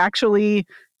longer actually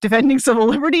defending civil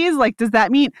liberties? Like, does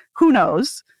that mean, who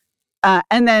knows?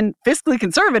 And then fiscally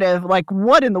conservative, like,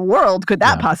 what in the world could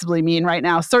that possibly mean right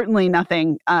now? Certainly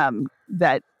nothing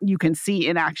that you can see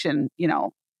in action,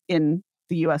 in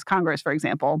the U.S. Congress, for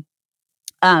example.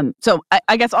 So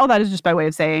I guess all that is just by way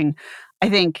of saying, I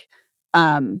think,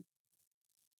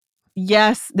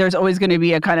 yes, there's always going to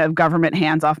be a kind of government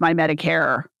hands off my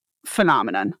Medicare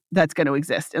phenomenon that's going to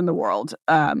exist in the world,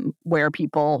 where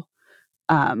people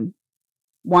want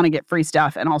to get free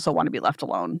stuff and also want to be left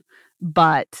alone.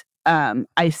 But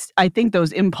I think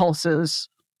those impulses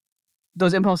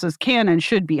can and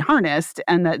should be harnessed,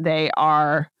 and that they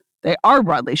are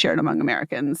broadly shared among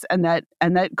Americans, and that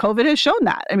COVID has shown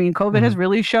that. I mean, COVID has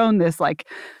really shown this, like,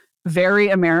 very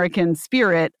American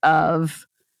spirit of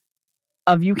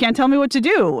you can't tell me what to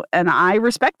do. And I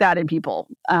respect that in people.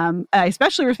 I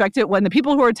especially respect it when the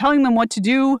people who are telling them what to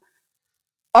do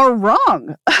are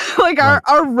wrong,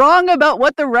 are wrong about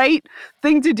what the right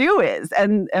thing to do is.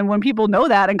 And when people know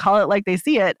that and call it like they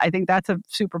see it, I think that's a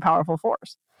super powerful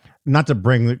force. Not to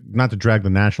drag the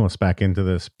nationalists back into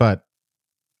this, but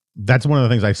that's one of the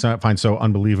things I find so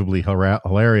unbelievably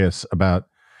hilarious about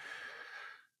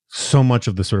so much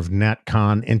of the sort of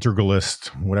NatCon integralist,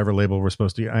 whatever label we're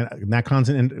supposed to use.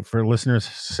 NatCon's, for listeners'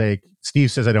 sake, Steve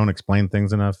says I don't explain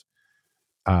things enough.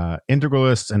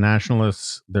 Integralists and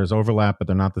nationalists, there's overlap, but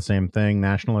they're not the same thing.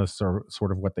 Nationalists are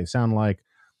sort of what they sound like.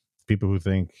 People who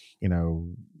think,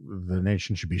 the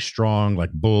nation should be strong,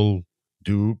 like Bull,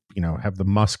 do, have the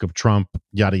Musk of Trump,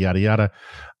 yada, yada, yada.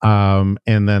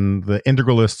 And then the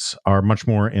integralists are much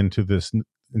more into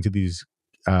these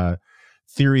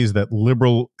theories that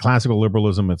classical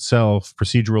liberalism itself,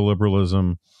 procedural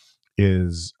liberalism,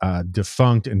 is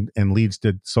defunct and leads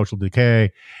to social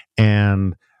decay,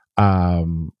 and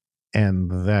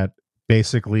that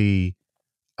basically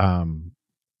a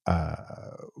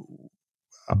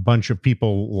bunch of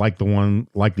people like the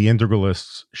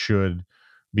integralists should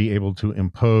be able to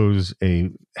impose a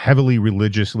heavily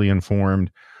religiously informed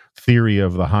theory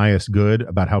of the highest good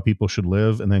about how people should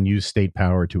live, and then use state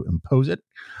power to impose it.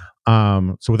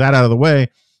 So with that out of the way,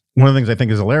 one of the things I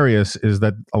think is hilarious is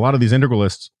that a lot of these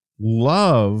integralists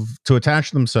love to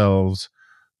attach themselves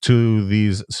to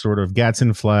these sort of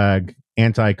Gadsden flag,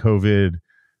 anti-COVID,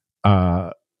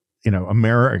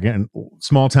 American,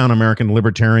 small town American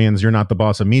libertarians, you're not the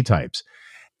boss of me types.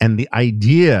 And the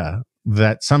idea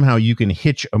that somehow you can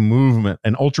hitch a movement,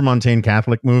 an ultramontane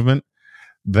Catholic movement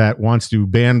that wants to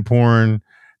ban porn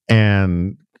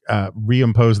and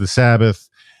reimpose the Sabbath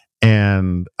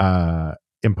and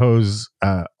impose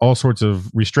all sorts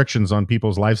of restrictions on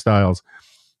people's lifestyles,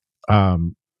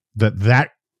 that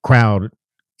crowd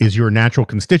is your natural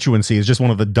constituency is just one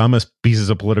of the dumbest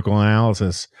pieces of political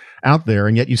analysis out there.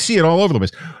 And yet you see it all over the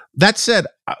place. That said,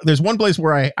 there's one place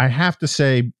where I have to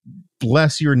say,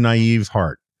 bless your naive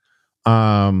heart,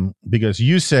 because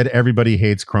you said everybody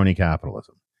hates crony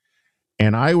capitalism.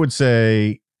 And I would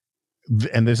say,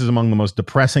 and this is among the most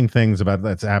depressing things about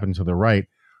that's happened to the right,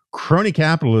 crony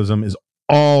capitalism is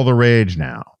all the rage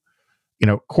now.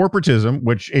 Corporatism,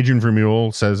 which Adrian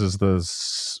Vermeule says is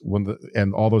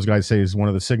and all those guys say is one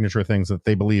of the signature things that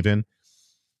they believe in.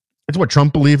 It's what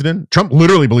Trump believed in. Trump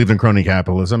literally believed in crony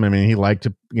capitalism. I mean, he liked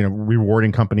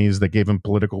rewarding companies that gave him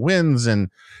political wins, and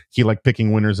he liked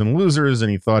picking winners and losers, and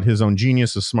he thought his own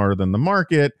genius is smarter than the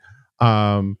market.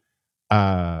 Matt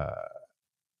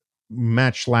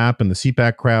Schlapp and the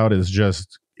CPAC crowd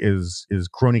is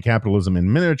crony capitalism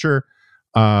in miniature.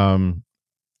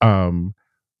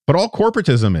 But all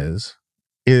corporatism is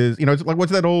it's like,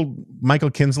 what's that old Michael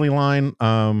Kinsley line?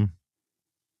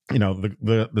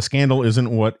 The scandal isn't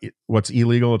what's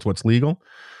illegal, it's what's legal,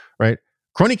 right?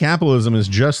 Crony capitalism is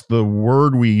just the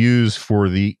word we use for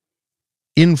the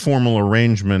informal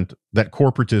arrangement that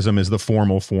corporatism is the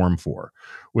formal form for,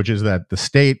 which is that the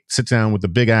state sits down with the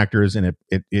big actors and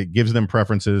it gives them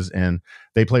preferences, and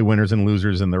they play winners and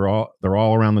losers, and they're all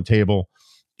around the table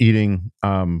eating,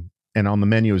 and on the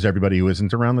menu is everybody who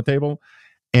isn't around the table.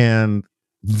 And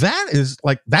that's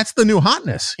the new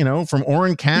hotness, from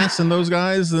Orrin Cass and those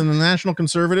guys and the National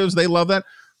Conservatives. They love that.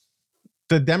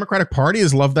 The Democratic Party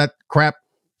has loved that crap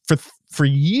for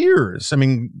years. I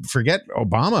mean, forget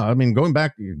Obama. I mean, going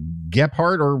back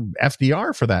Gephardt or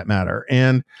FDR for that matter.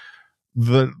 And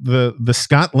the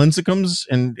Scott Lincecums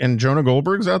and Jonah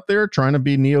Goldbergs out there trying to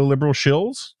be neoliberal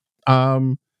shills.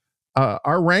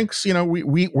 Our ranks,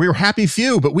 we're happy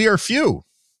few, but we are few.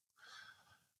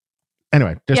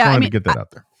 Anyway, wanted to get that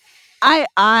out there.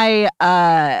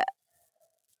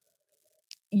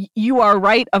 You are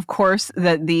right, of course,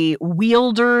 that the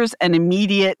wielders and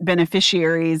immediate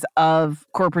beneficiaries of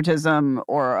corporatism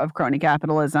or of crony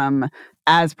capitalism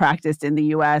as practiced in the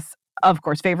U.S., of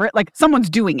course, favor it. Like, someone's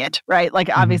doing it, right? Like,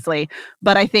 obviously.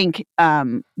 But I think,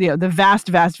 the vast,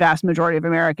 vast, vast majority of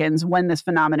Americans, when this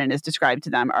phenomenon is described to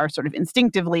them, are sort of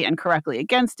instinctively and correctly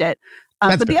against it.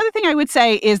 But the other thing I would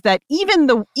say is that even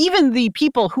the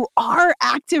people who are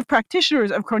active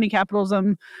practitioners of crony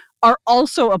capitalism are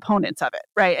also opponents of it,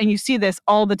 right? And you see this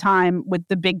all the time with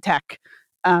the big tech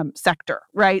sector,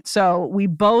 right? So we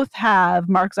both have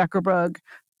Mark Zuckerberg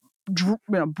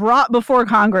brought before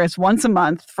Congress once a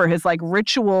month for his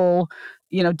ritual,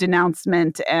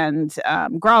 denouncement and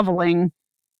groveling.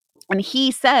 And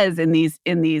he says in these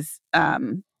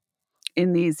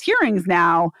hearings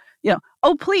now,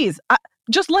 oh, please,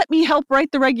 just let me help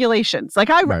write the regulations.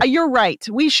 Right. You're right.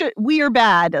 We are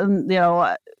bad. And,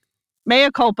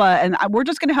 mea culpa. And we're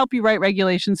just going to help you write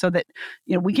regulations so that,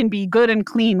 we can be good and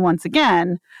clean once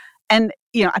again. And,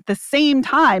 at the same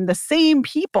time, the same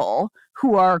people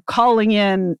who are calling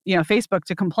in, Facebook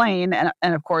to complain. And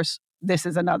of course, this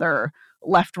is another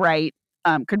left-right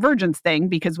convergence thing,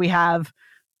 because we have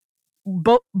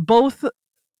both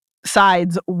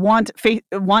sides want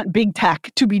big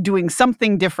tech to be doing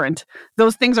something different.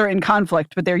 Those things are in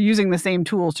conflict, but they're using the same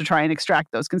tools to try and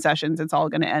extract those concessions. It's all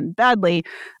going to end badly.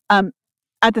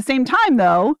 At the same time,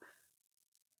 though,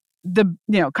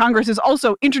 Congress is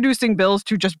also introducing bills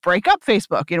to just break up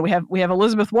Facebook. We have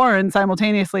Elizabeth Warren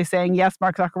simultaneously saying, yes,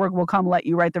 Mark Zuckerberg will come let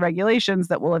you write the regulations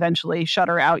that will eventually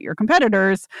shutter out your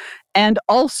competitors, and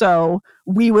also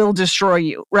we will destroy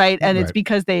you, right? And It's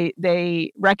because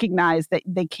they recognize that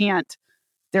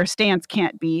their stance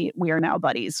can't be, we are now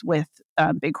buddies with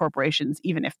big corporations,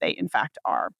 even if they in fact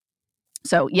are.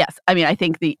 So yes, I mean, I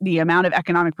think the amount of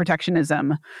economic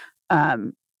protectionism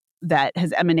that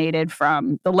has emanated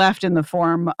from the left in the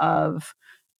form of,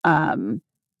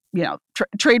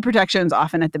 trade protections,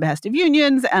 often at the behest of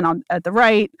unions, and at the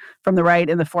right, from the right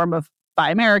in the form of Buy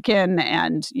American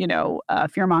and,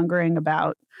 fear mongering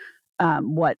about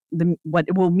what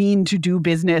it will mean to do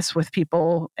business with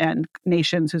people and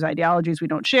nations whose ideologies we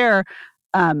don't share.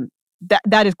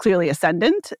 that is clearly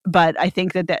ascendant. But I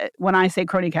think that when I say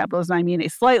crony capitalism, I mean a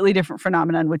slightly different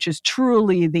phenomenon, which is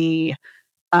truly the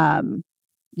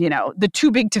the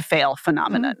too big to fail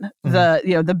phenomenon,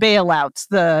 the bailouts,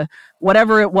 the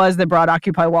whatever it was that brought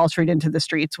Occupy Wall Street into the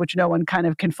streets, which no one kind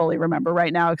of can fully remember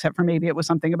right now, except for maybe it was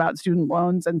something about student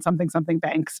loans and something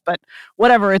banks, but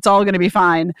whatever, it's all going to be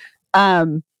fine.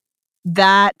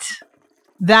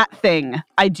 That thing,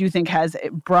 I do think, has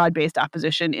a broad-based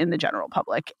opposition in the general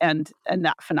public, and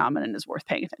that phenomenon is worth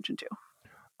paying attention to.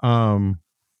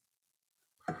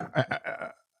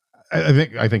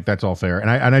 I think that's all fair,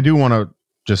 and I do want to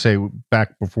just say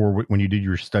back before when you did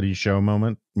your study show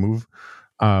move,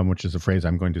 which is a phrase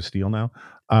I'm going to steal now.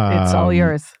 It's all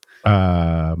yours.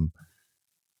 The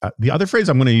other phrase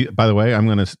I'm going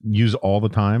to use all the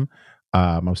time.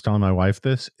 I was telling my wife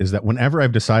this, is that whenever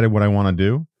I've decided what I want to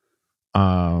do,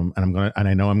 and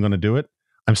I know I'm going to do it,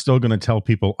 I'm still going to tell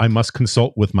people I must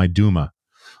consult with my Duma.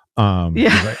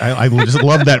 I just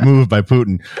love that move by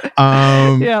Putin.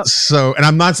 So, and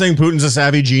I'm not saying Putin's a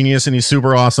savvy genius and he's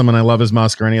super awesome and I love his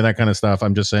Musk or any of that kind of stuff.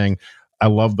 I'm just saying I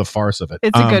love the farce of it.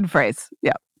 It's a good phrase.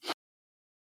 Yeah.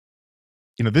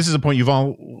 This is a point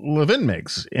Yuval Levin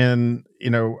makes, and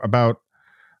about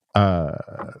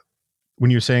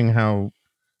when you're saying how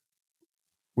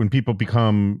when people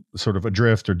become sort of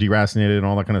adrift or deracinated and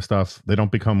all that kind of stuff, they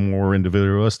don't become more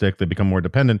individualistic, they become more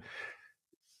dependent.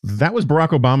 That was Barack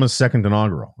Obama's second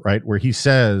inaugural, right? Where he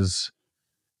says,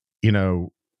 we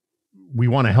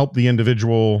want to help the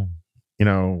individual,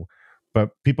 but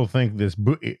people think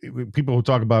people who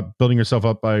talk about building yourself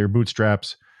up by your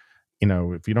bootstraps,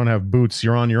 if you don't have boots,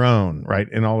 you're on your own, right?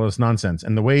 And all this nonsense.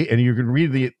 And and you can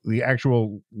read the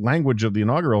actual language of the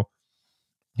inaugural.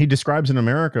 He describes in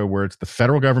America where it's the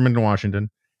federal government in Washington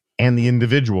and the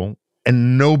individual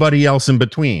and nobody else in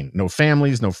between. No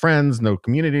families, no friends, no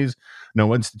communities,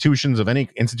 no institutions of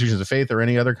faith or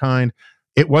any other kind.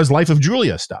 It was Life of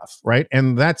Julia stuff, right?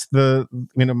 And that's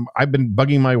I've been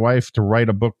bugging my wife to write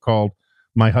a book called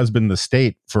My Husband, the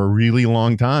State for a really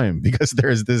long time, because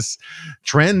there's this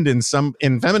trend in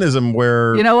feminism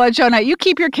where, you know what, Jonah, you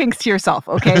keep your kinks to yourself,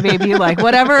 okay, baby? Like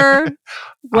whatever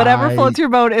floats your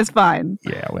boat is fine.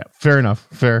 Yeah, well, fair enough.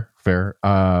 Fair.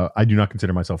 I do not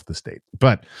consider myself the state,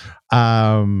 but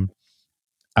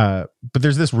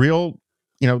there's this real,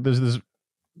 there's this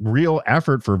real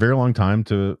effort for a very long time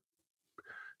to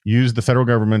use the federal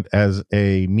government as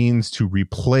a means to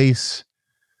replace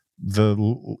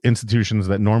the institutions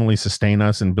that normally sustain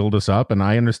us and build us up. And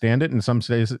I understand it. In some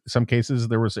cases,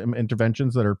 there were some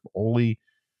interventions that are wholly,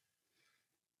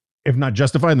 if not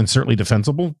justified, then certainly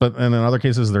defensible. But and in other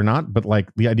cases, they're not. But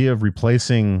like the idea of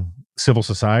replacing civil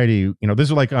society, this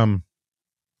is like, I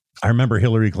remember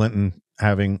Hillary Clinton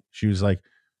she was like,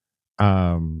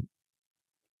 her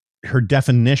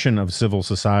definition of civil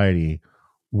society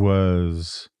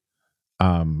was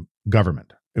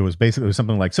government. It was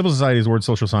something like civil society is a word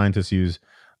social scientists use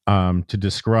to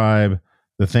describe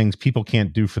the things people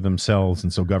can't do for themselves,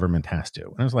 and so government has to.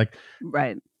 And I was like,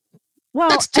 right. Well,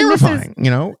 that's terrifying,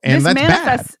 and that's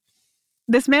bad.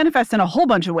 This manifests in a whole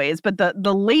bunch of ways, but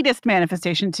the latest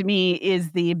manifestation to me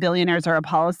is the billionaires are a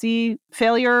policy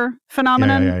failure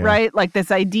phenomenon, yeah. Right? Like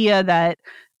this idea that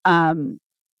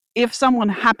if someone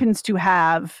happens to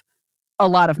have a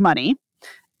lot of money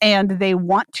and they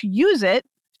want to use it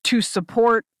to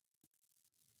support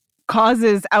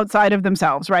causes outside of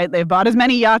themselves, right? They've bought as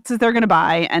many yachts as they're going to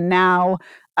buy, and now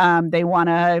they want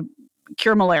to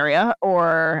cure malaria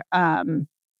or,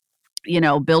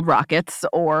 build rockets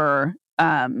or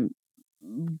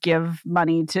give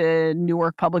money to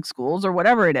Newark public schools or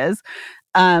whatever it is,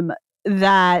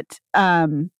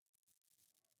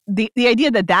 the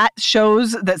idea that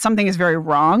shows that something is very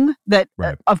wrong, that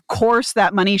right. Of course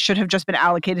that money should have just been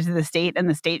allocated to the state and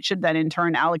the state should then in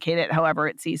turn allocate it however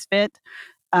it sees fit.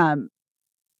 I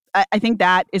think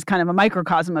that is kind of a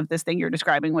microcosm of this thing you're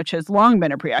describing, which has long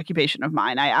been a preoccupation of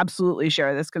mine. I absolutely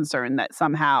share this concern that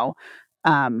somehow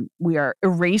we are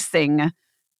erasing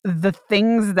the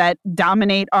things that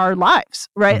dominate our lives,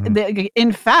 right? Mm-hmm.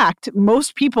 In fact,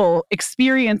 most people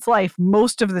experience life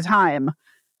most of the time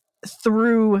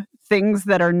through things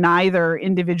that are neither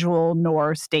individual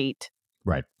nor state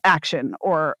right. action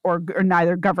or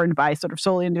neither governed by sort of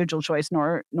solely individual choice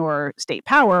nor state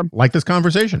power. Like this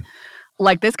conversation.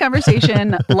 Like their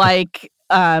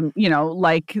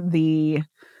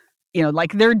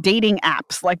dating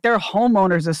apps, like their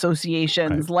homeowners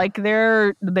associations, right. Like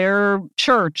their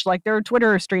church, like their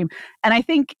Twitter stream. And I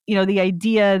think,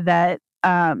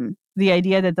 the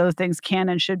idea that those things can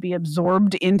and should be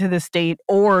absorbed into the state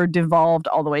or devolved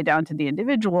all the way down to the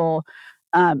individual,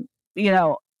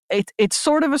 it's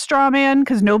sort of a straw man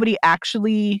because nobody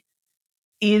actually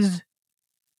is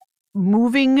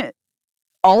moving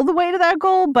all the way to that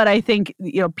goal. But I think,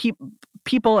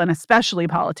 people and especially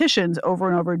politicians over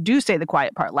and over do say the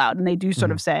quiet part loud, and they do sort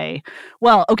of say,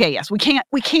 well, okay, yes, we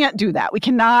can't do that. We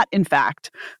cannot, in fact,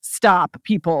 stop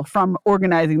people from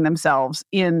organizing themselves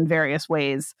in various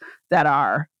ways that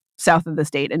are south of the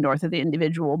state and north of the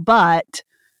individual. But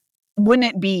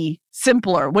wouldn't it be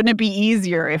simpler? Wouldn't it be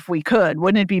easier if we could?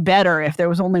 Wouldn't it be better if there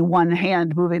was only one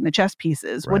hand moving the chess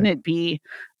pieces? Right. Wouldn't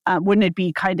it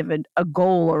be kind of a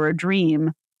goal or a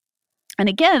dream? And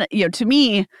again, to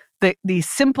me, the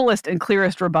simplest and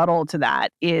clearest rebuttal to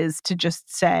that is to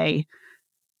just say,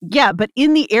 yeah, but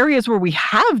in the areas where we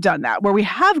have done that, where we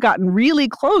have gotten really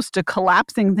close to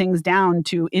collapsing things down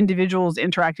to individuals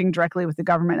interacting directly with the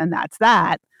government, and that's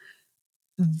that,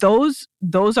 those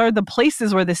are the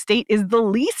places where the state is the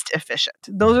least efficient.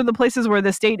 Those are the places where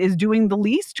the state is doing the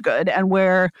least good, and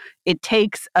where it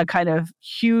takes a kind of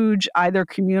huge either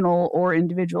communal or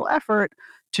individual effort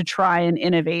to try and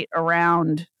innovate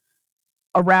around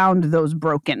those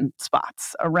broken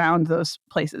spots, around those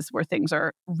places where things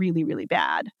are really, really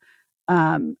bad.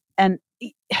 And I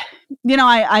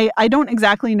don't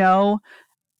exactly know.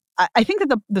 I think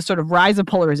that the sort of rise of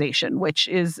polarization, which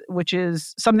is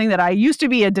something that I used to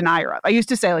be a denier of. I used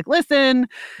to say, like, listen,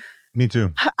 me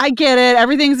too. I get it.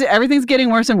 Everything's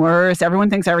getting worse and worse. Everyone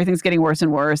thinks everything's getting worse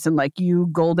and worse. And like, you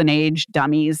golden age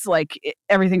dummies, like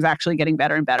everything's actually getting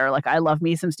better and better. Like, I love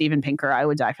me some Steven Pinker. I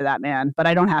would die for that man, but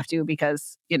I don't have to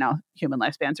because, human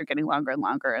lifespans are getting longer and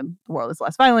longer and the world is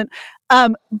less violent.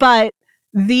 But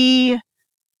the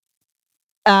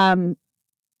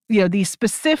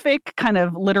specific kind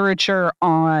of literature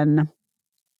on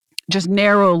just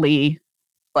narrowly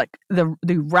like the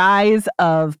rise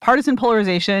of partisan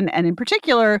polarization, and in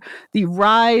particular, the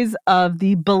rise of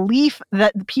the belief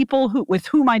that people with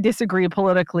whom I disagree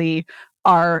politically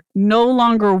are no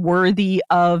longer worthy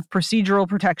of procedural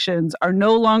protections, are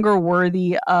no longer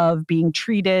worthy of being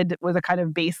treated with a kind of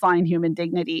baseline human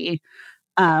dignity.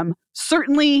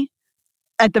 Certainly,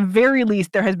 at the very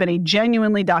least, there has been a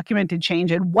genuinely documented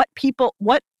change in what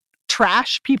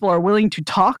trash people are willing to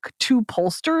talk to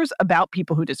pollsters about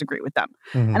people who disagree with them.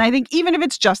 Mm-hmm. And I think even if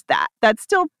it's just that, that's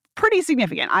still pretty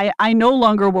significant. I no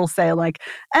longer will say like,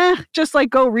 just like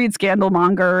go read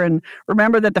Scandalmonger and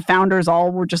remember that the founders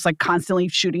all were just like constantly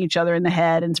shooting each other in the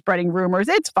head and spreading rumors.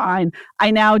 It's fine.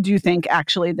 I now do think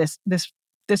actually this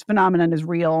phenomenon is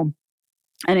real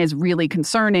and is really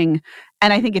concerning.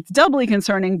 And I think it's doubly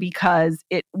concerning because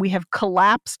we have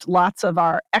collapsed lots of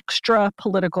our extra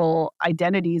political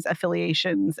identities,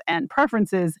 affiliations, and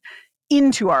preferences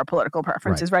into our political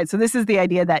preferences, right? So this is the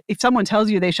idea that if someone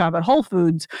tells you they shop at Whole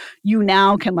Foods, you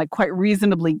now can like quite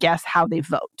reasonably guess how they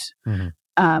vote.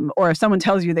 Mm-hmm. Or if someone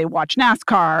tells you they watch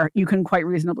NASCAR, you can quite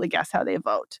reasonably guess how they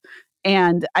vote.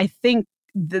 And I think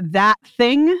that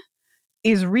thing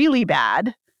is really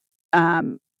bad.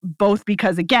 Both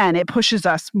because, again, it pushes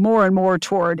us more and more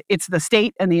toward it's the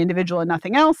state and the individual and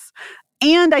nothing else.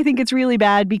 And I think it's really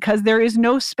bad because there is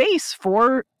no space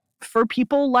for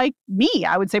people like me.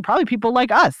 I would say probably people like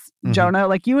us, mm-hmm. Jonah,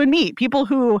 like you and me, people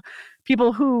who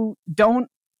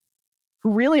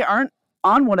really aren't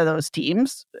on one of those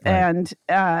teams, right.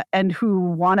 And who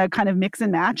want to kind of mix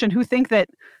and match, and who think that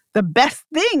the best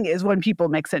thing is when people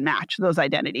mix and match those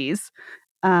identities.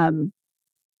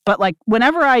 But like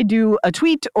whenever I do a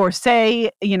tweet or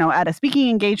say, at a speaking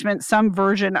engagement, some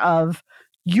version of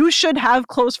you should have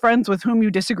close friends with whom you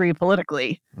disagree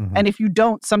politically. Mm-hmm. And if you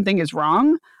don't, something is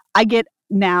wrong. I get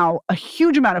now a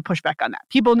huge amount of pushback on that.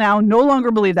 People now no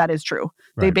longer believe that is true.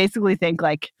 Right. They basically think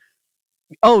like,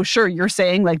 oh, sure, you're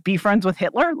saying like be friends with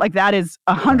Hitler? Like that is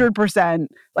 100%,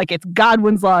 like it's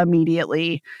Godwin's law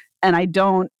immediately. And I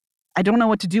don't know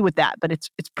what to do with that, but it's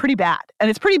pretty bad. And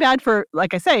it's pretty bad for,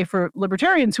 like I say, for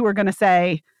libertarians who are going to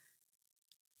say,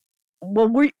 well,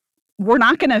 we're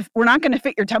not going to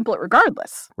fit your template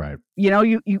regardless. Right.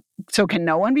 So can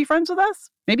no one be friends with us?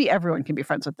 Maybe everyone can be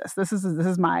friends with this. This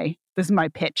is my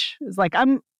pitch. It's like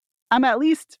I'm at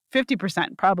least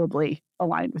 50% probably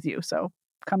aligned with you. So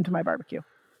come to my barbecue.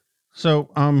 So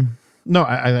no,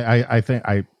 I think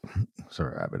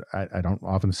sorry, I don't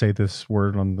often say this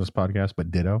word on this podcast,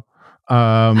 but ditto.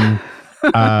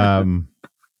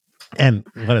 And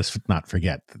let us not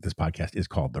forget that this podcast is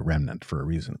called The Remnant for a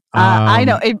reason. I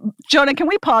know. Jonah, can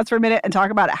we pause for a minute and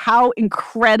talk about how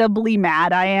incredibly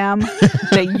mad I am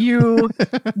that you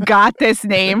got this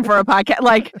name for a podcast?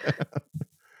 Like,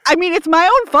 I mean, it's my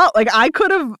own fault. Like, I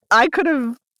could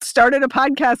have started a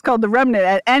podcast called The Remnant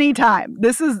at any time.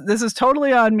 This is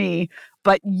totally on me,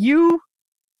 but you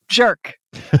jerk.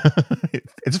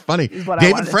 It's funny. is what I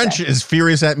David wanted to French say. is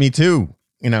furious at me too,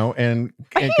 and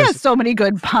He has so many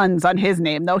good puns on his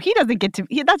name, though. He doesn't get to.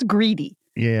 That's greedy.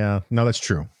 yeah, no, that's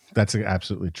true. That's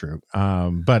absolutely true.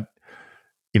 But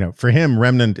for him,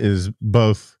 Remnant is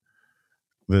both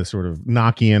the sort of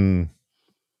Knockian,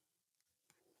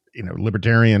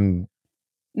 libertarian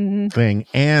thing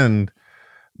and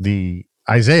the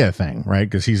Isaiah thing, right?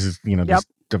 Because he's this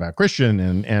devout Christian,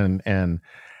 and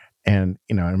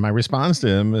my response to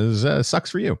him is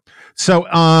sucks for you. So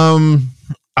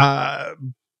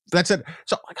that's it.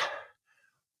 So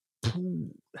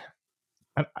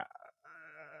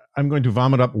I'm going to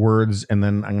vomit up words, and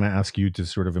then I'm going to ask you to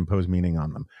sort of impose meaning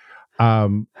on them.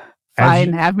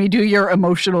 Fine, have me do your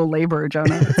emotional labor,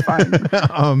 Jonah. It's fine.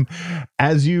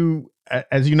 As you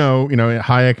know,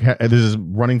 Hayek. This is a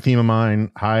running theme of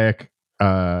mine. Hayek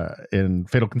in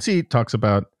Fatal Conceit talks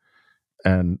about,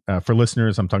 and for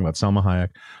listeners, I'm talking about Selma Hayek.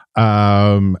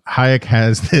 Hayek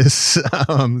has this.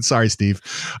 Sorry, Steve.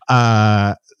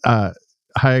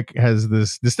 Hayek has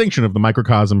this distinction of the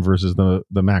microcosm versus the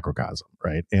macrocosm,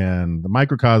 right? And the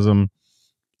microcosm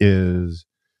is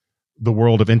the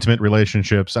world of intimate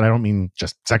relationships, and I don't mean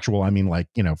just sexual. I mean like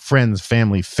friends,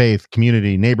 family, faith,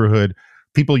 community, neighborhood,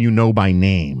 people by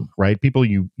name, right? People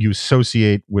you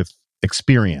associate with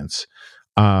experience,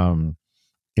 and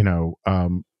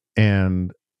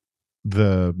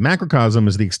the macrocosm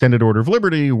is the extended order of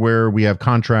liberty, where we have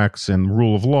contracts and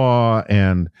rule of law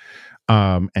and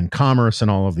commerce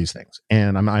and all of these things.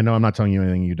 And I know I'm not telling you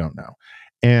anything you don't know.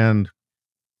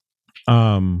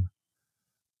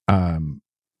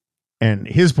 And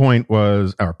his point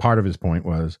was, or part of his point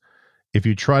was, if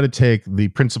you try to take the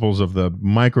principles of the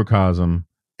microcosm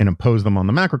and impose them on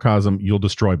the macrocosm, you'll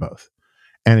destroy both.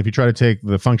 And if you try to take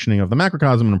the functioning of the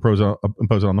macrocosm and impose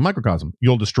it on the microcosm,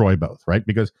 you'll destroy both, right?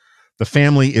 Because the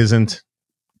family isn't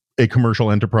a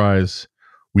commercial enterprise.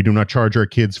 We do not charge our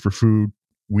kids for food.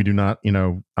 We do not,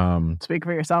 speak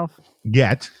for yourself.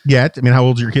 Yet. I mean, how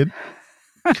old's your kid?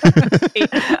 I'm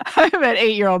an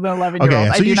 8-year-old and 11-year-old. Okay,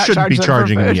 so you shouldn't be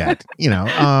charging them yet,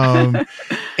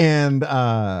 and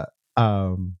at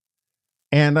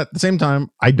the same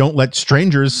time, I don't let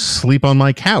strangers sleep on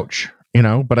my couch,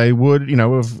 but I would,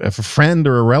 if a friend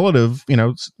or a relative,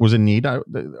 was in need, of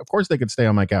course they could stay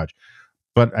on my couch.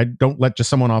 But I don't let just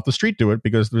someone off the street do it,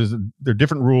 because there are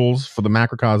different rules for the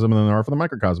macrocosm than there are for the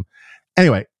microcosm.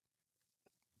 Anyway,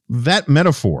 that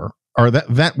metaphor, or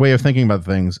that way of thinking about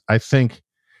things, I think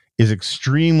is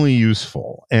extremely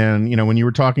useful. And when we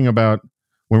were talking about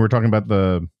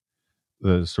the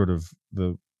sort of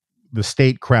the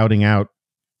state crowding out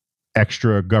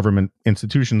extra government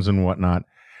institutions and whatnot,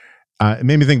 it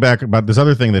made me think back about this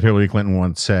other thing that Hillary Clinton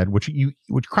once said, which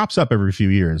crops up every few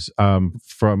years,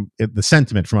 from the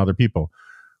sentiment from other people,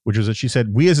 which was that she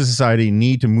said, we as a society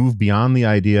need to move beyond the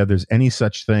idea there's any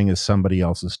such thing as somebody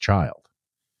else's child.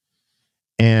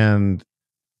 And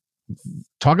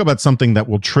talk about something that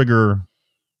will trigger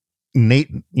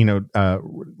latent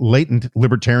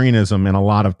libertarianism in a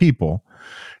lot of people,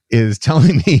 is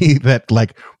telling me that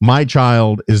like my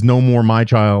child is no more my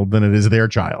child than it is their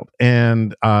child.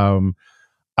 But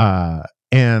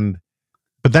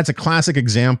that's a classic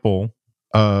example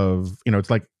of, it's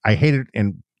like, I hate it,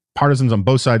 and partisans on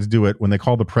both sides do it when they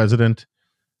call the president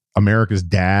America's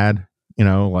dad.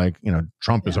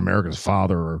 Trump is America's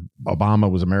father, or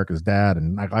Obama was America's dad,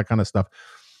 and that kind of stuff,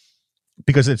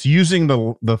 because it's using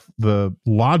the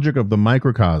logic of the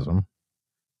microcosm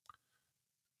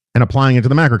and applying it to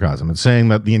the macrocosm. It's saying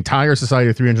that the entire society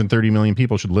of 330 million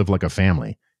people should live like a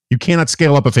family. You cannot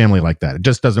scale up a family like that. It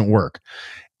just doesn't work.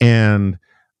 And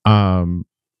so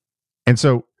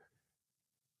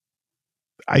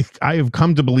I have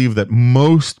come to believe that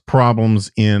most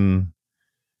problems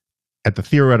at the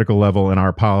theoretical level in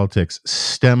our politics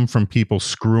stem from people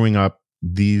screwing up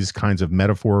these kinds of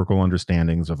metaphorical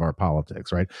understandings of our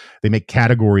politics, right? They make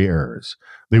category errors.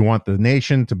 They want the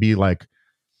nation to be like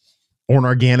an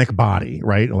organic body,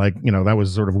 right? Like, that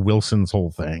was sort of Wilson's whole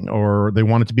thing. Or they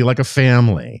want it to be like a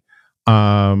family.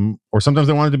 Or sometimes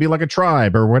they want it to be like a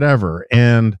tribe or whatever.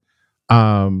 And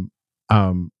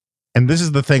this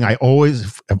is the thing I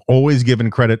have always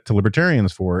given credit to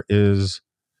libertarians for, is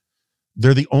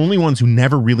they're the only ones who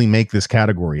never really make this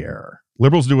category error.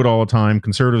 Liberals do it all the time.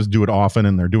 Conservatives do it often,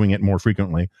 and they're doing it more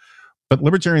frequently. But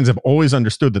libertarians have always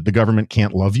understood that the government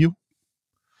can't love you,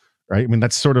 right? I mean,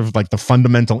 that's sort of like the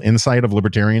fundamental insight of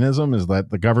libertarianism, is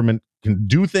that the government can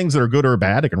do things that are good or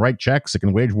bad. It can write checks, it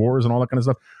can wage wars and all that kind of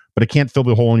stuff, but it can't fill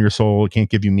the hole in your soul. It can't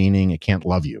give you meaning. It can't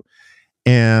love you.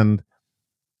 And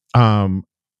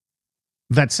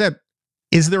that said,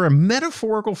 is there a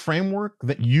metaphorical framework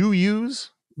that you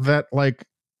use that like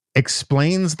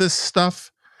explains this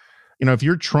stuff. If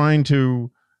you're trying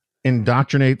to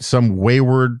indoctrinate some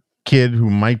wayward kid who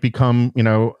might become,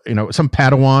 some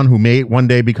Padawan who may one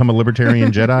day become a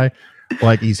libertarian Jedi,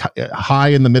 like he's high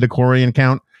in the midichlorian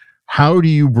count. How do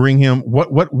you bring him?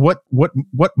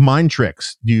 What mind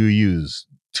tricks do you use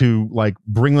to like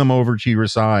bring them over to your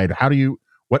side?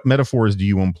 What metaphors do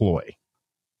you employ?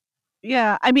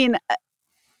 Yeah, I mean,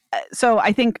 so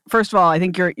I think first of all, I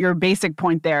think your basic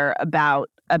point there about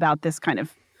this kind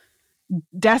of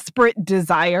desperate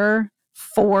desire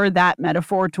for that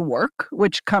metaphor to work,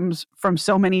 which comes from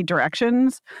so many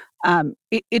directions,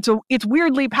 it's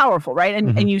weirdly powerful, right?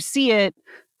 And you see it,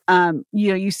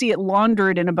 you see it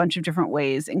laundered in a bunch of different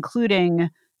ways, including,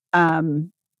 I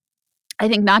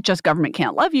think not just government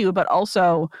can't love you, but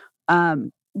also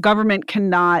government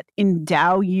cannot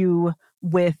endow you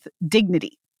with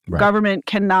dignity. Right. Government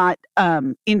cannot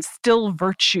instill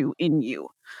virtue in you.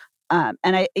 And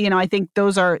I think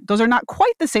those are not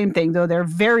quite the same thing, though they're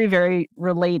very, very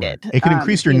related. Right. It can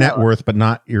increase your net worth, but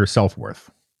not your self-worth.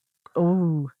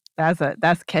 Oh,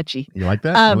 that's catchy. You like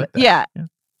that? Like that? Yeah.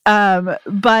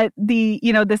 But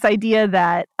this idea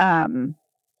that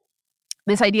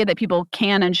people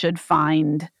can and should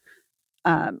find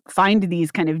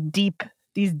these kind of deep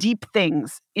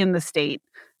things in the state,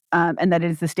 and that it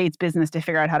is the state's business to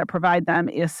figure out how to provide them,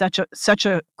 is such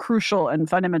a crucial and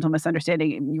fundamental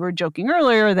misunderstanding. You were joking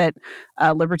earlier that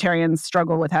libertarians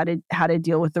struggle with how to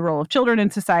deal with the role of children in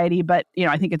society, but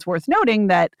I think it's worth noting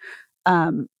that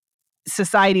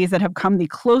societies that have come the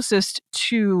closest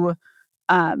to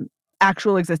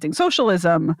actual existing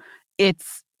socialism,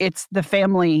 it's the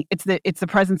family, it's the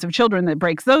presence of children that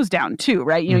breaks those down too,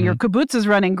 right? Your kibbutz is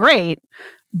running great,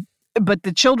 but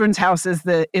the children's house is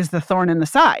the thorn in the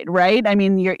side, right? I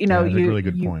mean, that's a really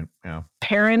good point. Yeah,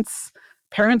 parents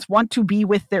want to be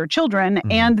with their children,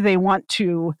 and they want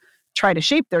to try to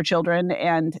shape their children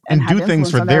and do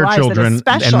things for their children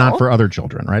and not for other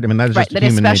children, right? I mean, that is just that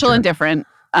is special nature. And different.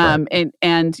 Right.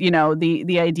 And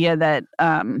the idea that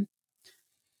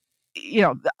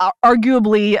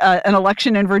arguably an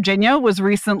election in Virginia was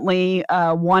recently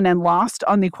won and lost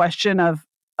on the question of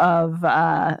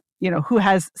who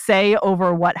has say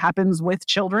over what happens with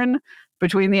children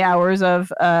between the hours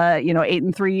of 8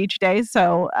 and 3 each day.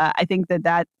 So I think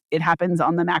that it happens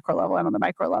on the macro level and on the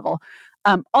micro level.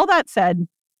 All that said,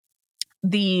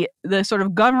 the sort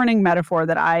of governing metaphor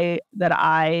that I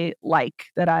like,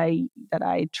 that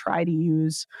I try to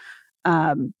use,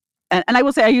 and I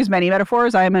will say I use many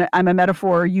metaphors. I'm a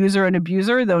metaphor user and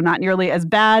abuser, though not nearly as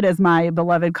bad as my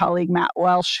beloved colleague Matt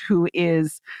Welsh, who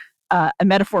is a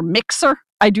metaphor mixer.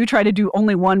 I do try to do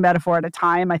only one metaphor at a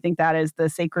time. I think that is the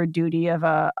sacred duty of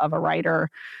a writer,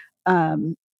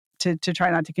 to try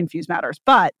not to confuse matters.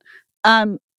 But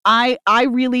I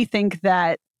really think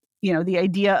that the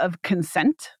idea of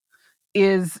consent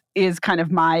is kind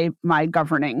of my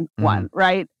governing one,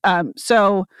 right?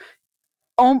 So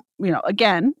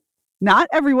again, not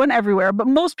everyone everywhere, but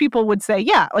most people would say,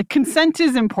 yeah, like consent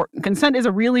is important. Consent is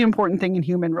a really important thing in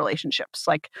human relationships.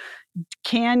 Like,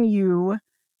 can you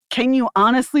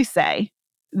honestly say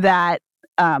that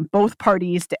both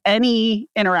parties to any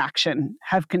interaction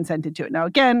have consented to it? Now,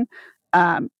 again,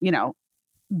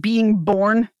 being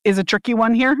born is a tricky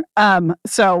one here.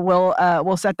 So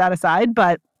we'll set that aside.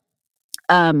 But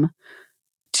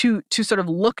to sort of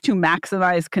look to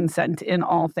maximize consent in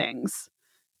all things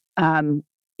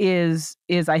is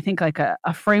I think like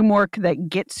a framework that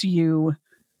gets you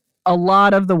a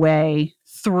lot of the way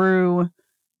through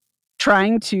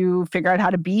trying to figure out how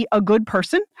to be a good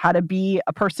person, how to be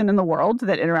a person in the world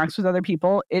that interacts with other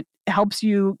people. It helps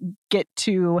you get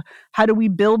to how do we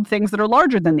build things that are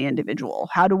larger than the individual?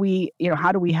 How do we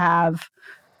have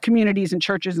communities and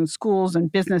churches and schools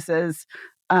and businesses?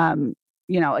 Again,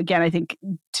 I think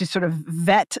to sort of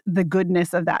vet the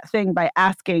goodness of that thing by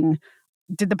asking,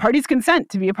 did the parties consent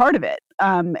to be a part of it?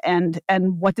 And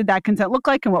what did that consent look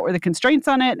like? And what were the constraints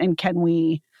on it? And can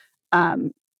we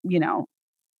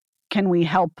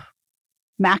help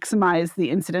maximize the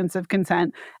incidence of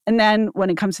consent? And then when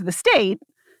it comes to the state,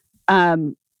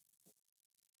 that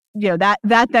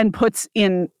then puts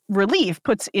in,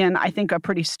 I think, a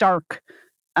pretty stark,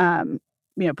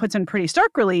 puts in pretty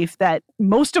stark relief that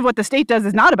most of what the state does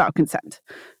is not about consent.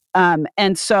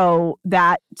 And so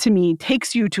that, to me,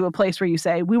 takes you to a place where you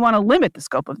say, we want to limit the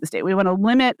scope of the state. We want to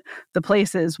limit the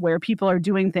places where people are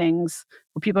doing things,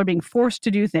 where people are being forced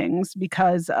to do things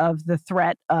because of the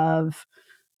threat of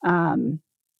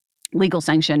legal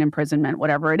sanction, imprisonment,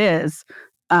 whatever it is.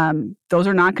 Those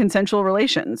are non-consensual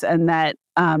relations. And that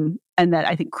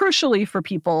I think crucially for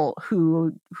people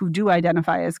who do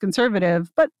identify as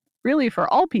conservative, but really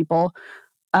for all people,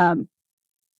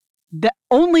 that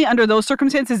only under those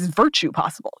circumstances is virtue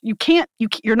possible.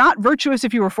 You're not virtuous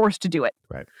if you were forced to do it.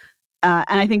 Right. And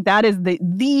I think that is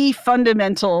the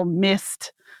fundamental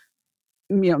missed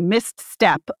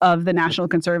step of the National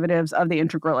Conservatives, of the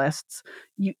integralists.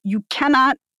 You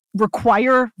cannot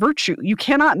require virtue. You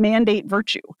cannot mandate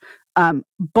virtue,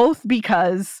 both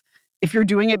because if you're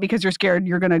doing it because you're scared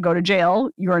you're going to go to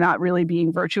jail, you're not really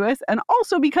being virtuous. And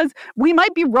also because we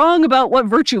might be wrong about what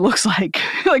virtue looks like.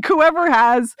 Like whoever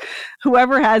has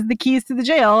the keys to the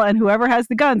jail and whoever has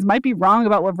the guns might be wrong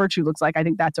about what virtue looks like. I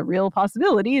think that's a real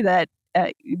possibility that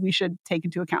we should take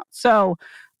into account. So,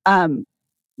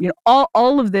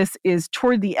 all of this is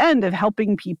toward the end of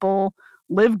helping people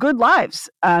live good lives.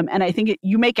 And I think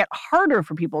you make it harder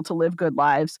for people to live good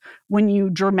lives when you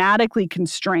dramatically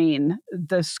constrain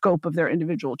the scope of their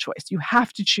individual choice. You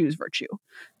have to choose virtue.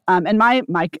 And my,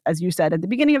 as you said at the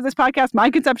beginning of this podcast, my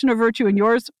conception of virtue and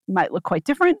yours might look quite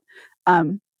different.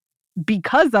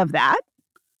 Because of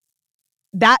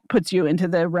that puts you into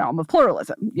the realm of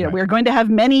pluralism. Right. We're going to have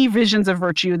many visions of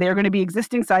virtue. They're going to be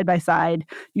existing side by side.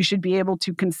 You should be able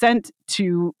to consent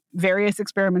to various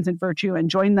experiments in virtue and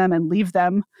join them and leave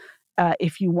them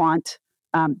if you want.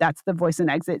 That's the voice and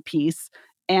exit piece.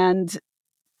 And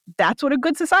that's what a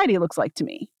good society looks like to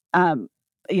me.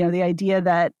 The idea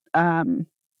that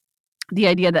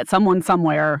someone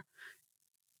somewhere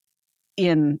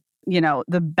in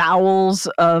the bowels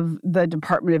of the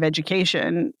Department of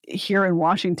Education here in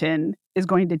Washington is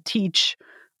going to teach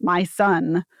my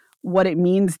son what it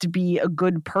means to be a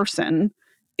good person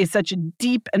is such a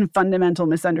deep and fundamental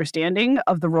misunderstanding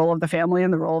of the role of the family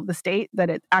and the role of the state that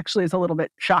it actually is a little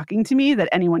bit shocking to me that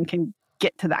anyone can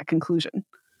get to that conclusion.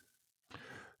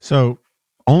 So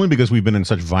only because we've been in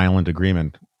such violent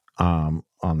agreement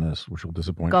on this, which will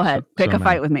disappoint. Go ahead, pick a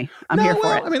fight with me. I'm here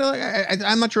for it. I mean,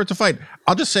 I'm not sure it's a fight.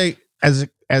 I'll just say, as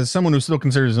someone who still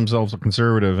considers themselves a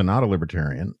conservative and not a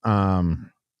libertarian, I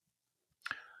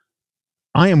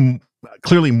am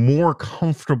clearly more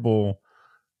comfortable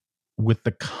with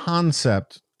the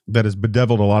concept that has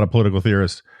bedeviled a lot of political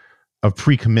theorists of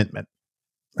pre-commitment,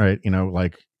 right?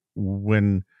 Like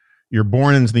when you're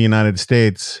born into the United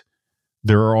States,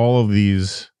 there are all of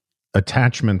these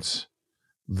attachments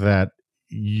that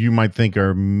you might think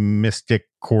are mystic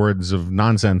chords of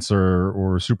nonsense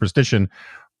or superstition,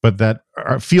 but that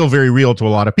feel very real to a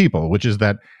lot of people, which is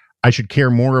that I should care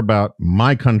more about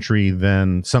my country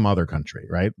than some other country,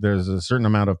 right? There's a certain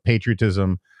amount of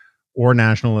patriotism or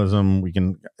nationalism. We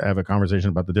can have a conversation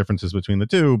about the differences between the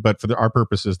two, but for our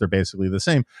purposes, they're basically the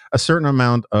same. A certain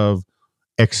amount of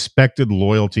expected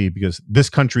loyalty because this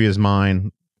country is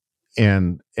mine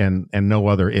and no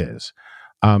other is.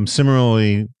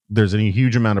 Similarly, there's a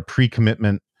huge amount of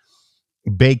pre-commitment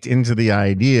baked into the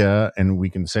idea, and we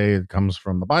can say it comes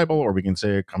from the Bible, or we can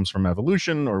say it comes from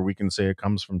evolution, or we can say it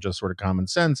comes from just sort of common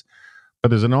sense. But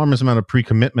there's an enormous amount of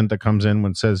pre-commitment that comes in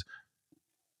when it says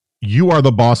you are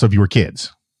the boss of your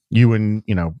kids. You and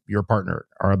your partner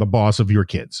are the boss of your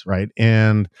kids, right?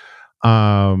 And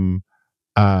that,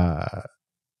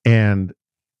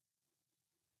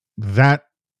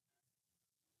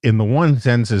 in the one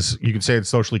sense, is you could say it's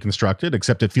socially constructed,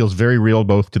 except it feels very real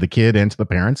both to the kid and to the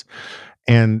parents.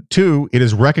 And two, it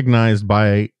is recognized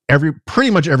by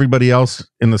pretty much everybody else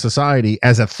in the society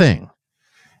as a thing.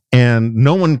 And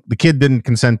the kid didn't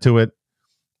consent to it.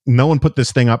 No one put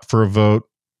this thing up for a vote.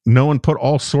 No one put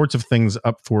all sorts of things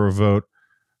up for a vote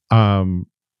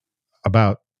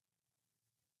about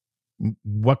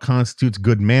what constitutes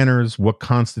good manners, what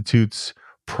constitutes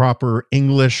proper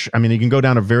English. I mean, you can go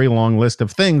down a very long list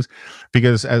of things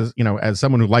because, as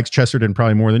someone who likes Chesterton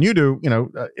probably more than you do,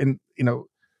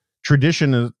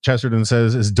 tradition, as Chesterton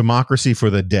says, is democracy for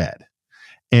the dead,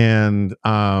 and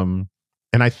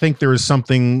I think there is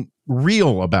something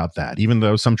real about that, even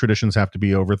though some traditions have to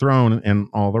be overthrown and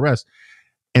all the rest.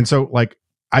 And so, like,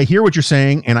 I hear what you're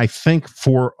saying, and I think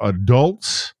for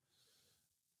adults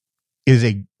is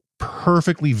a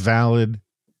perfectly valid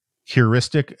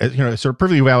heuristic, it's a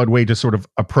perfectly valid way to sort of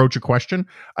approach a question.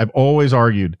 I've always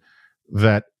argued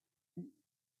that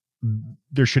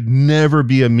there should never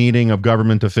be a meeting of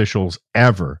government officials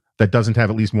ever that doesn't have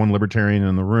at least one libertarian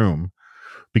in the room,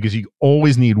 because you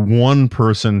always need one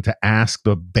person to ask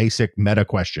the basic meta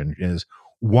question is,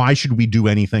 why should we do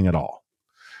anything at all?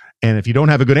 And if you don't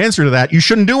have a good answer to that, you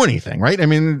shouldn't do anything, right? I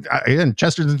mean, again,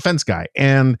 Chesterton's fence guy.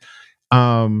 And,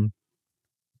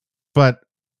 but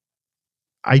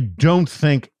I don't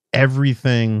think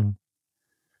everything,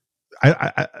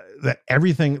 that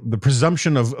everything, the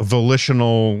presumption of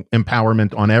volitional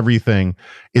empowerment on everything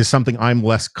is something I'm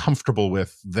less comfortable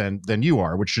with than you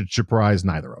are, which should surprise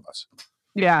neither of us.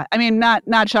 Yeah, I mean,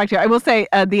 not shocked here. I will say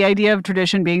the idea of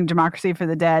tradition being democracy for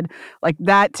the dead, like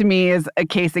that to me is a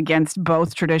case against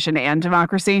both tradition and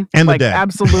democracy. And like, the dead.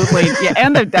 Absolutely. Yeah,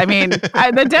 and the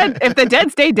dead, if the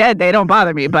dead stay dead, they don't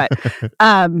bother me. But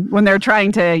when they're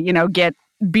trying to,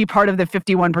 be part of the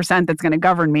 51% that's going to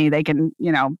govern me, they can,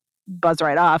 buzz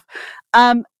right off.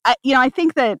 I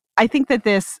think that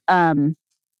this,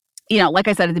 like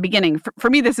I said at the beginning,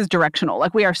 for me, this is directional.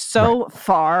 Like, we are so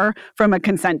far from a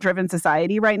consent-driven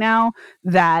society right now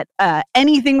that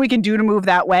anything we can do to move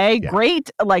that way,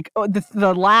 great. Like,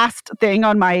 the last thing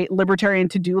on my libertarian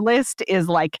to-do list is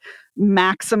like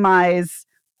maximize,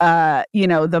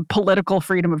 the political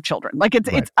freedom of children. Like,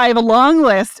 it's I have a long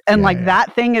list, and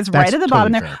that thing is right at the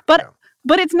bottom there.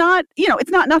 But it's not,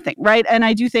 it's not nothing, right? And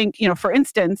I do think, for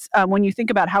instance, when you think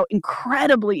about how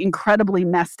incredibly, incredibly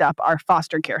messed up our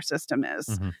foster care system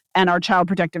is and our child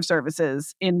protective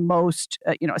services in most,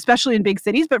 especially in big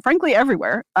cities, but frankly,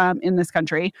 everywhere in this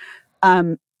country,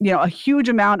 a huge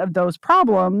amount of those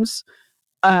problems,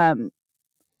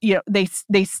 they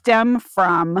stem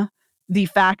from the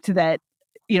fact that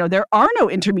there are no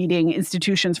intermediating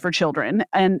institutions for children.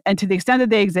 And to the extent that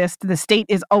they exist, the state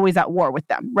is always at war with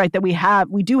them, right? That we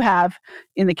do have,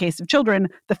 in the case of children,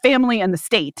 the family and the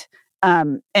state.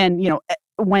 When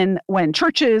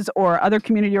churches or other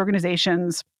community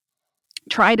organizations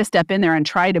try to step in there and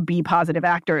try to be positive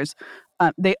actors,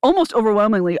 they almost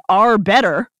overwhelmingly are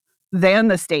better than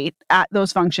the state at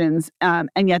those functions,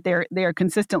 and yet they are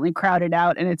consistently crowded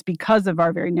out, and it's because of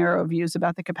our very narrow views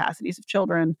about the capacities of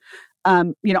children.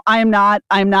 I'm not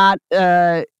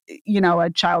a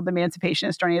child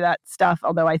emancipationist or any of that stuff,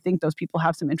 although I think those people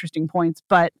have some interesting points.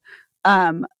 But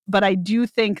I do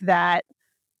think that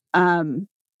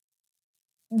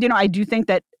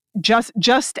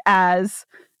just as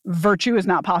virtue is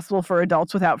not possible for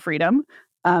adults without freedom,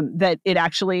 that it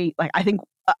actually, like, I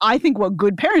think what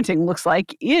good parenting looks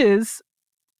like is,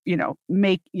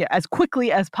 make as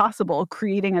quickly as possible,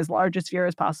 creating as large a sphere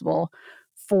as possible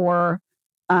for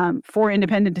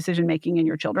independent decision making in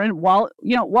your children, while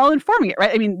informing it,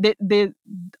 right? I mean,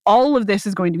 all of this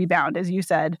is going to be bound, as you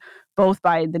said, both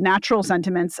by the natural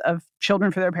sentiments of children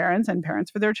for their parents and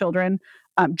parents for their children,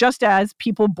 just as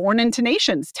people born into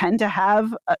nations tend to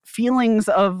have feelings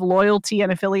of loyalty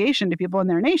and affiliation to people in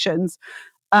their nations.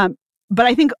 But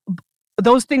I think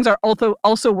those things are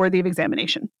also worthy of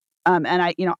examination.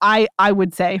 And I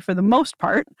would say, for the most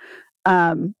part,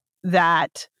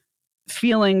 that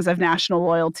feelings of national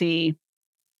loyalty,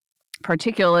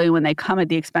 particularly when they come at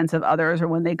the expense of others or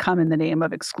when they come in the name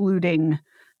of excluding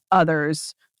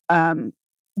others,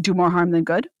 do more harm than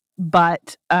good.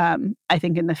 But I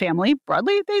think in the family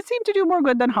broadly, they seem to do more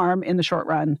good than harm in the short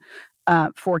run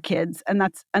for kids, and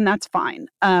that's fine.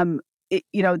 To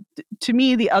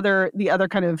me, the other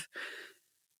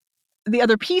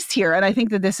piece here, and I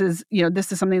think that this is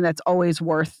something that's always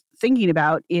worth thinking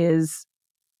about, is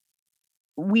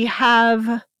we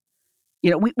have,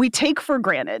 we take for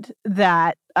granted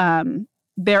that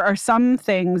there are some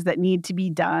things that need to be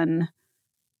done,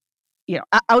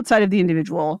 outside of the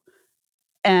individual,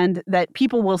 and that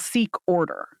people will seek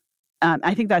order.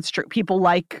 I think that's true. People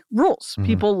like rules. Mm-hmm.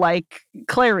 People like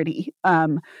clarity.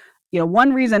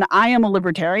 One reason I am a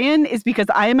libertarian is because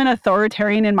I am an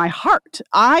authoritarian in my heart.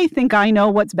 I think I know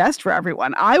what's best for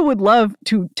everyone. I would love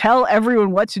to tell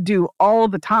everyone what to do all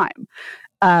the time.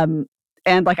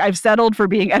 And like, I've settled for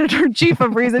being editor-in-chief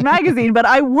of Reason Magazine, but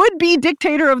I would be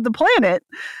dictator of the planet.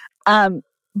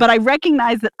 But I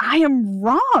recognize that I am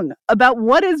wrong about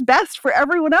what is best for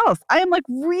everyone else. I am like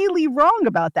really wrong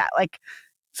about that, like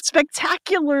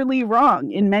spectacularly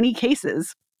wrong in many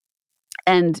cases.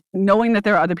 And knowing that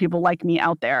there are other people like me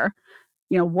out there,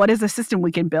 what is a system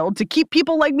we can build to keep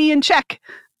people like me in check?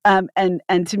 And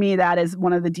to me, that is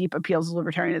one of the deep appeals of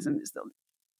libertarianism, is that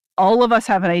all of us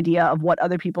have an idea of what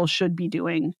other people should be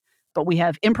doing, but we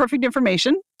have imperfect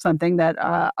information, something that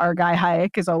our guy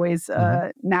Hayek is always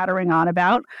nattering on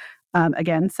about.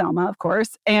 Again, Selma, of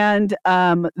course. And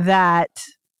that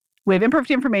we have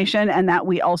imperfect information, and that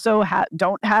we also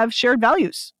don't have shared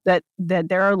values, that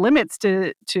there are limits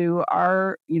to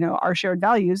our, our shared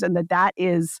values, and that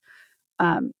is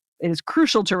it is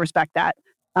crucial to respect that.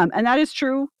 And that is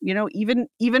true,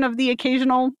 even of the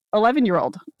occasional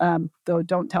 11-year-old, though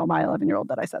don't tell my 11-year-old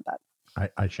that I said that.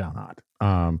 I shall not.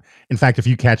 In fact, if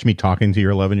you catch me talking to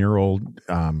your 11-year-old,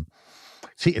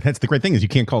 See, that's the great thing is you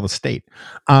can't call the state,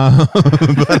 but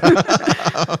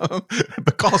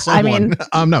call someone.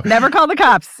 I mean, No, never call the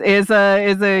cops is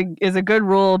a good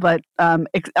rule, but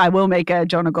I will make a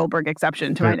Jonah Goldberg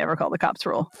exception to my never call the cops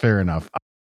rule. Fair enough.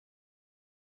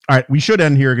 All right, we should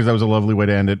end here because that was a lovely way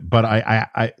to end it. But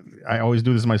I always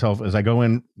do this myself as I go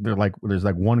in. There's like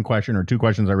one question or two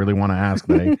questions I really want to ask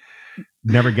that I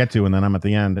never get to, and then I'm at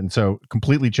the end. And so not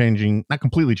completely changing the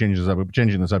subject, but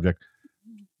changing the subject.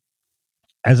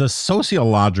 As a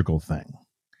sociological thing,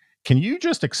 can you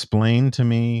just explain to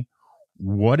me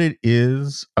what it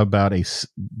is about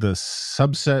the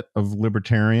subset of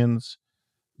libertarians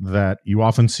that you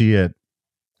often see at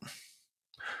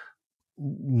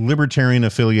libertarian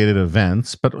affiliated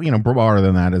events, but broader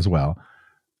than that as well,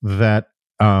 that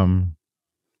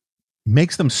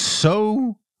makes them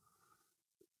so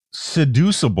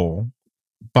seducible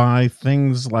by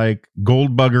things like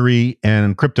gold buggery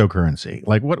and cryptocurrency?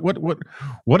 Like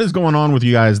what is going on with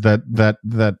you guys that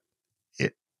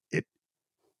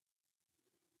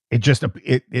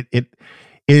it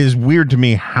is weird to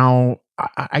me how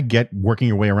I get working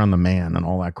your way around the man and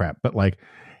all that crap, but like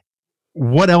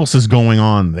what else is going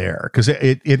on there? Because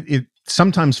it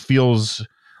sometimes feels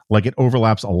like it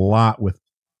overlaps a lot with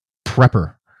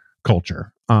prepper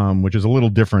culture, which is a little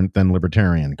different than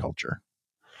libertarian culture.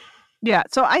 Yeah,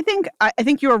 so I think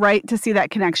you are right to see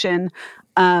that connection.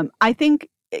 I think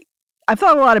I've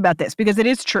thought a lot about this because it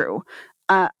is true.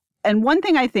 And one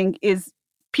thing I think is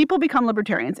people become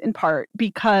libertarians in part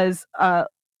because a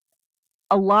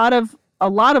lot of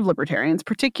libertarians,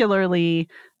 particularly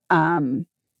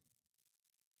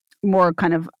more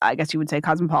kind of, I guess you would say,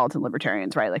 cosmopolitan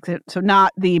libertarians, right? Like, so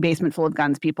not the basement full of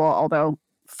guns people, although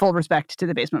full respect to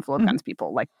the basement full of guns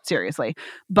people, like seriously.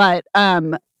 But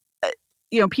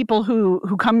people who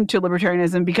come to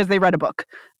libertarianism because they read a book,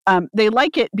 they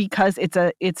like it because it's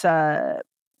a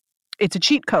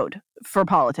cheat code for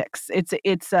politics.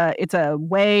 It's a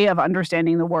way of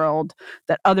understanding the world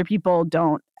that other people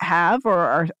don't have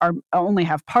or are only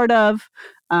have part of.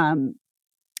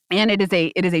 And it is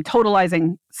a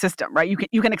totalizing system, right?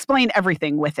 You can explain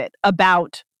everything with it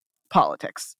about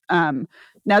politics.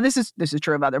 Now, this is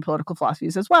true of other political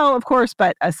philosophies as well, of course.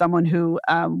 But as someone who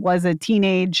was a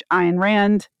teenage Ayn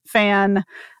Rand fan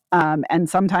and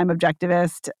sometime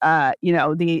objectivist,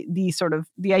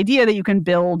 the idea that you can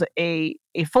build a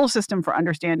full system for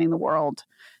understanding the world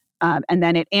and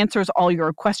then it answers all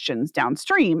your questions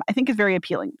downstream, I think is very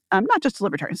appealing. Not just to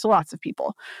libertarians, to lots of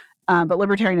people. But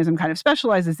libertarianism kind of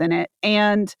specializes in it.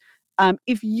 And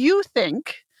if you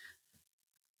think,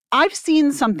 I've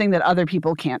seen something that other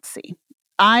people can't see.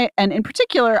 And in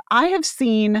particular, I have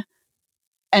seen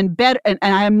and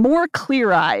I am more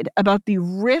clear-eyed about the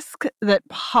risk that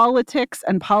politics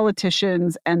and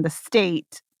politicians and the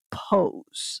state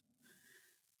pose.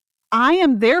 I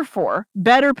am therefore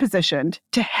better positioned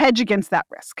to hedge against that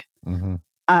risk. Mm-hmm.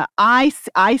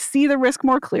 I see the risk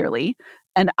more clearly,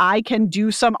 and I can do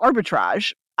some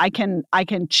arbitrage. I can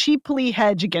cheaply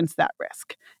hedge against that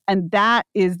risk. And that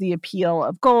is the appeal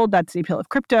of gold. That's the appeal of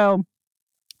crypto.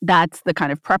 That's the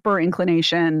kind of prepper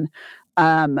inclination.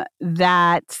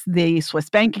 That's the Swiss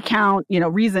bank account.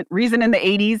 Reason in the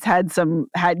 80s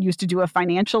had used to do a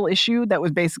financial issue that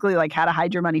was basically like how to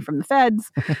hide your money from the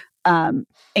feds.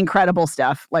 Incredible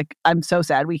stuff. Like, I'm so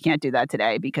sad we can't do that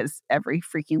today because every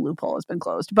freaking loophole has been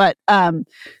closed. But I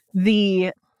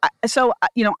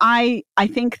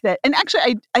think that, and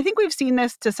actually I think we've seen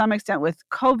this to some extent with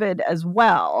COVID as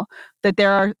well, that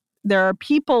there are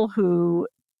people who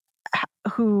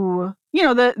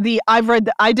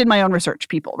I did my own research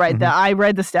people, right? Mm-hmm. I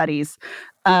read the studies,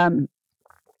 and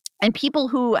people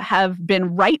who have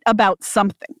been right about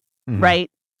something, mm-hmm. right?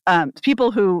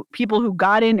 People who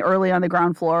got in early on the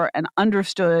ground floor and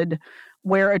understood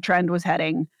where a trend was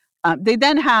heading. They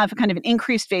then have kind of an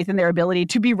increased faith in their ability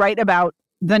to be right about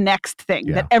the next thing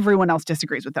that everyone else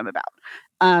disagrees with them about.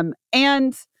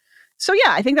 And so,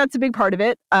 yeah, I think that's a big part of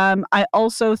it. I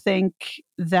also think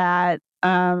that,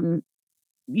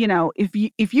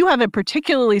 if you have a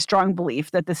particularly strong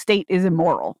belief that the state is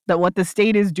immoral, that what the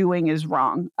state is doing is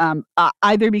wrong,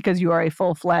 either because you are a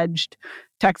full-fledged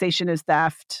taxation is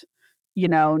theft,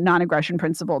 non-aggression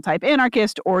principle type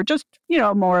anarchist, or just,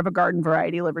 more of a garden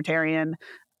variety libertarian,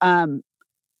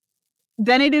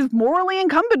 then it is morally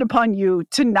incumbent upon you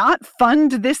to not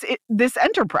fund this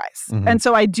enterprise. Mm-hmm. And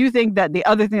so I do think that the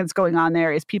other thing that's going on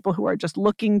there is people who are just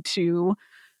looking to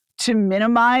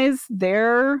minimize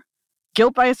their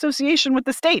guilt by association with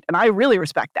the state. And I really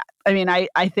respect that. I mean, I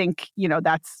think,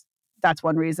 That's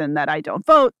one reason that I don't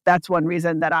vote. That's one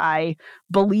reason that I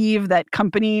believe that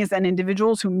companies and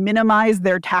individuals who minimize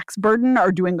their tax burden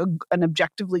are doing an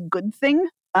objectively good thing.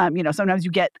 Sometimes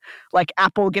you get, like,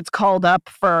 Apple gets called up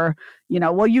for,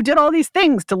 well, you did all these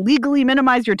things to legally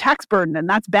minimize your tax burden, and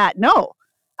that's bad. No,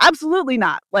 absolutely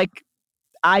not. Like,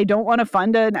 I don't want to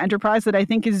fund an enterprise that I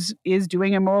think is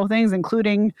doing immoral things,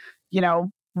 including,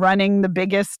 running the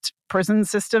biggest prison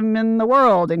system in the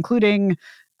world, including,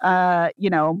 well,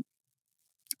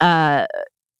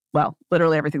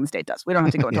 literally everything the state does. We don't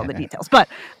have to go into all the details, but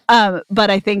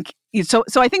I think so.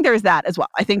 I think there's that as well.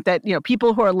 I think that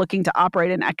people who are looking to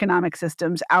operate in economic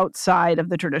systems outside of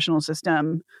the traditional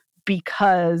system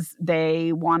because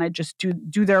they want to just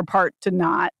do their part to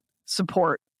not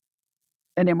support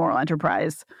an immoral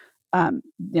enterprise,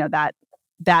 that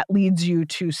leads you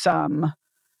to some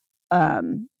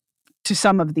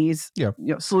of these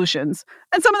solutions,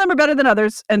 and some of them are better than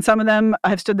others, and some of them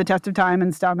have stood the test of time,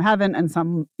 and some haven't, and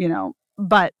some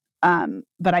but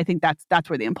I think that's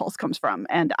where the impulse comes from,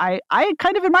 and I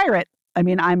kind of admire it. I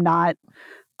mean, I'm not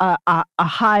I'm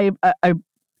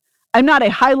not a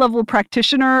high level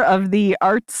practitioner of the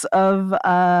arts of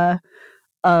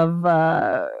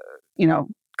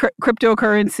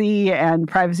cryptocurrency and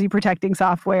privacy protecting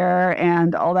software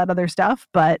and all that other stuff,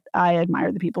 but I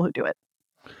admire the people who do it.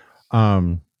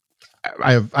 I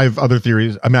have other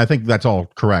theories. I mean, I think that's all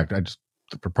correct. I just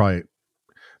probably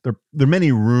there are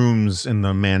many rooms in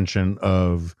the mansion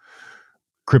of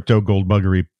crypto gold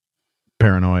buggery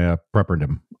paranoia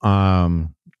prepperdom.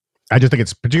 I just think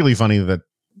it's particularly funny that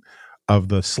of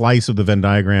the slice of the Venn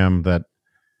diagram that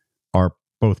are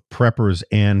both preppers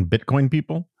and Bitcoin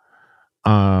people.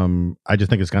 I just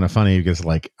think it's kind of funny because,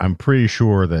 like, I'm pretty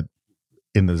sure that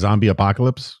in the zombie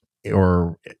apocalypse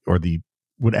or the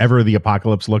whatever the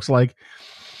apocalypse looks like,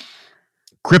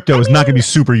 crypto is not going to be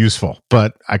super useful,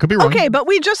 but I could be wrong. Okay, but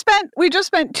we just spent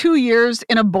 2 years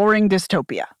in a boring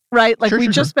dystopia, right? Like, we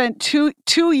just spent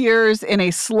two years in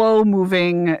a slow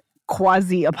moving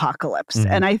quasi apocalypse.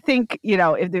 Mm-hmm. And I think,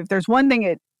 if there's one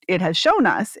thing it has shown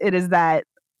us, it is that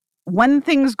when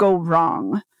things go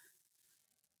wrong,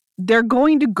 they're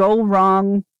going to go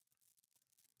wrong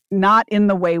not in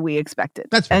the way we expected.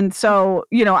 That's right. And so,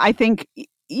 I think,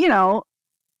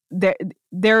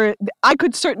 there I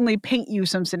could certainly paint you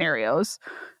some scenarios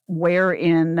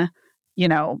wherein,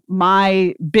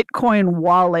 my Bitcoin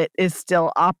wallet is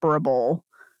still operable,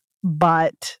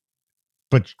 but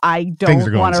I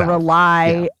don't want to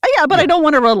rely. I don't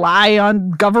want to rely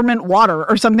on government water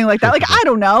or something like that. Like, I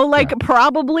don't know, like,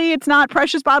 probably it's not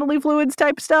precious bodily fluids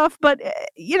type stuff, but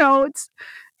it's,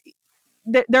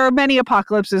 there are many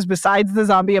apocalypses besides the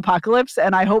zombie apocalypse.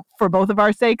 And I hope for both of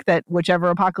our sake that whichever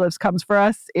apocalypse comes for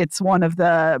us, it's one of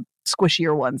the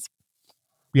squishier ones.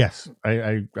 Yes.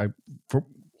 I for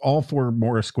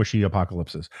more squishy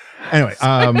apocalypses. Anyway,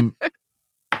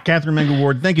 Catherine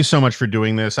Mengle-Ward, thank you so much for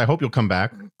doing this. I hope you'll come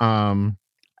back. And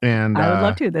I would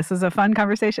love to. This is a fun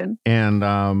conversation. And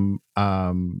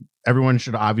everyone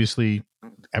who listen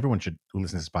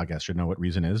to this podcast should know what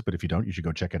Reason is, but if you don't, you should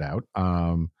go check it out.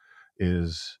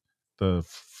 Is the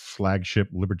flagship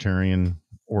libertarian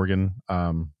organ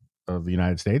of the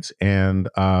United States, and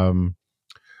one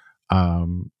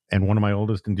of my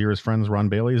oldest and dearest friends, Ron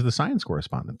Bailey, is the science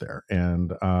correspondent there,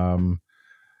 and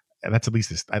that's at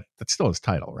least that's still his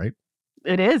title, right?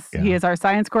 It is. Yeah. He is our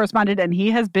science correspondent, and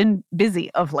he has been busy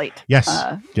of late. Yes,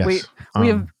 yes.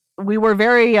 We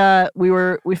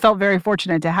felt very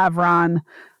fortunate to have Ron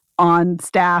on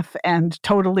staff and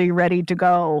totally ready to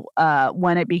go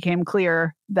when it became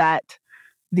clear that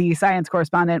the science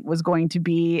correspondent was going to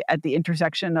be at the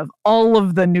intersection of all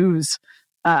of the news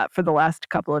for the last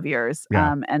couple of years.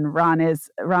 Yeah. And Ron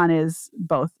is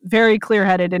both very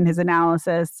clear-headed in his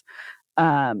analysis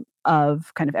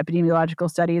of kind of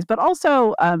epidemiological studies, but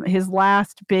also his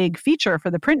last big feature for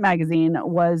the print magazine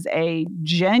was a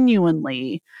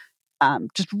genuinely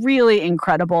just really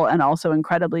incredible and also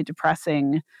incredibly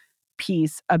depressing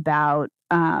piece about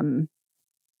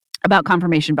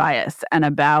confirmation bias and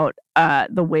about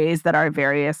the ways that our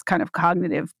various kind of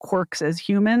cognitive quirks as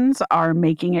humans are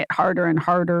making it harder and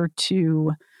harder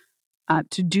to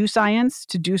do science,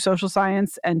 to do social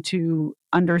science, and to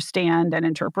understand and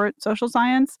interpret social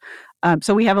science.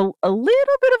 So we have a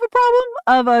little bit of a problem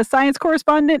of a science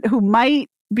correspondent who might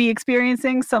be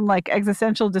experiencing some like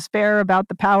existential despair about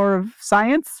the power of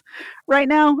science right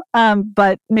now.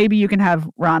 But maybe you can have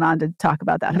Ron on to talk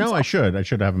about that himself. No, I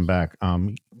should have him back.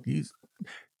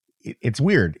 It's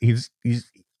weird. He's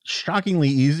shockingly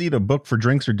easy to book for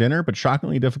drinks or dinner, but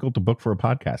shockingly difficult to book for a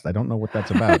podcast. I don't know what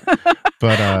that's about.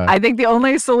 But I think the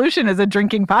only solution is a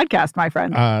drinking podcast, my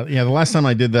friend. The last time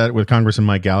I did that with Congressman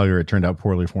Mike Gallagher, it turned out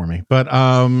poorly for me. But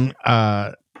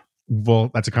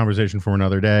well, that's a conversation for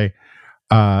another day.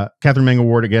 Catherine Mango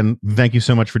Ward, again, thank you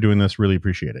so much for doing this. Really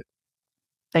appreciate it.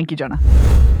 Thank you, Jonah.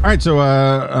 All right, so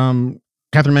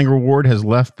Catherine Mango Ward has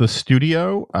left the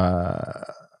studio.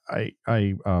 I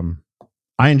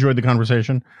enjoyed the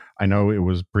conversation. I know it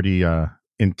was pretty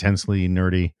intensely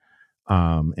nerdy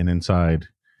and inside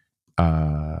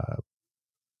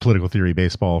political theory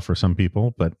baseball for some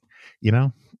people, but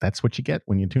that's what you get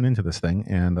when you tune into this thing.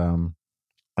 And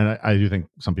I do think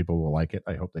some people will like it.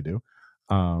 I hope they do.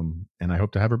 And I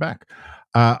hope to have her back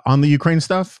on the Ukraine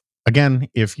stuff. Again,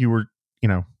 if you were,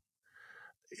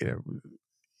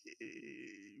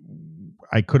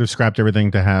 I could have scrapped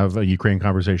everything to have a Ukraine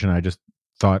conversation. I just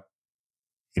thought,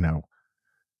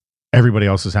 everybody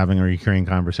else is having a Ukraine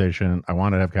conversation. I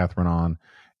wanted to have Catherine on,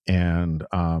 and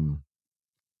I,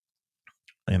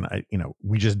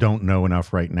 we just don't know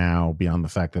enough right now beyond the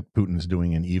fact that Putin is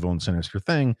doing an evil and sinister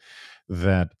thing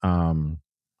that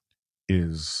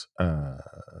is,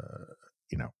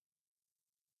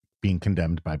 being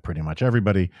condemned by pretty much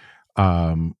everybody.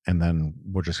 And then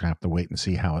we're just gonna have to wait and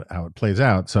see how it plays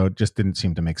out. So it just didn't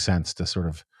seem to make sense to sort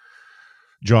of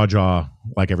jaw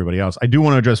like everybody else. I do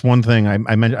want to address one thing.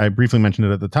 I briefly mentioned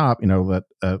it at the top,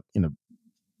 that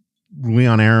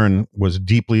Leon Aaron was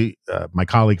deeply my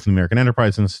colleague from the American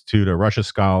Enterprise Institute, a Russia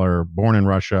scholar, born in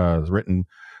Russia, has written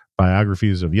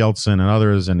biographies of Yeltsin and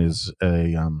others, and is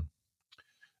a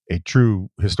true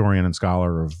historian and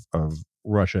scholar of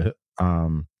Russia,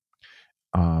 and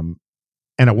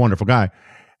a wonderful guy.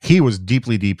 He was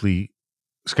deeply, deeply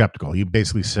skeptical. He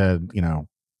basically said,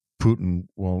 Putin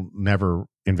will never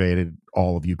invade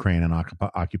all of Ukraine and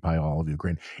occupy all of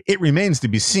Ukraine. It remains to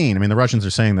be seen. I mean, the Russians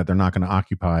are saying that they're not going to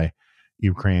occupy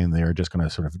Ukraine. They're just going to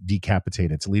sort of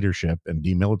decapitate its leadership and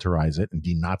demilitarize it and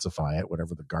denazify it,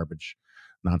 whatever the garbage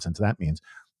nonsense that means.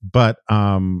 But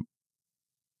I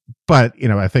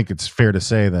think it's fair to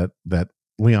say that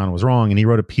Leon was wrong, and he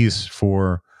wrote a piece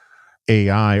for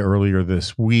AI earlier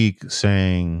this week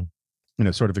saying,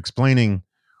 sort of explaining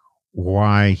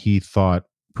why he thought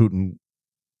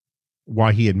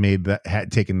why he had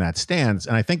taken that stance.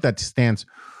 And I think that stance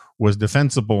was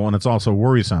defensible, and it's also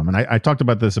worrisome. And I talked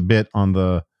about this a bit on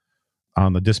the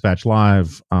Dispatch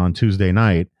Live on Tuesday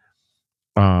night.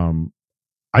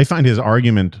 I find his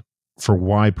argument for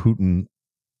why Putin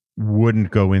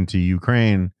wouldn't go into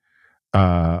Ukraine,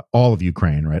 all of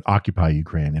Ukraine, right? Occupy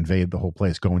Ukraine, invade the whole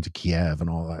place, go into Kiev and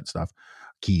all that stuff.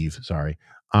 Kyiv, sorry.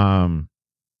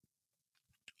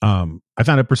 I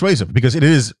found it persuasive because it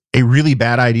is a really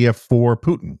bad idea for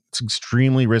Putin. It's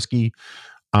extremely risky.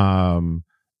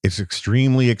 It's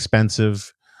extremely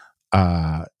expensive.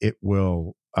 It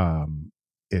will.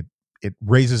 It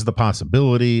raises the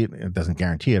possibility. It doesn't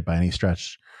guarantee it by any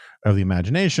stretch of the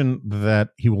imagination that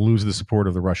he will lose the support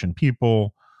of the Russian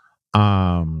people,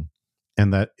 and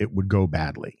that it would go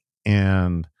badly.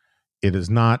 And it is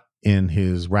not in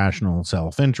his rational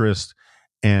self-interest.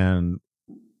 And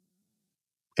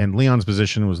Leon's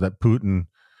position was that Putin,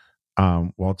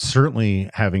 while certainly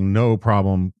having no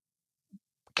problem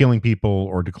killing people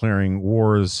or declaring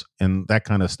wars and that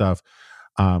kind of stuff,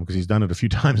 because he's done it a few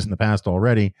times in the past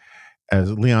already,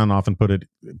 as Leon often put it,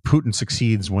 Putin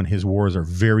succeeds when his wars are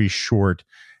very short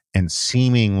and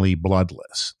seemingly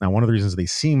bloodless. Now, one of the reasons they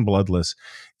seem bloodless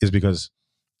is because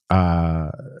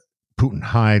Putin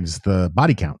hides the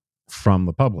body count from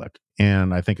the public.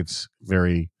 And I think it's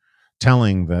very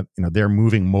telling that they're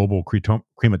moving mobile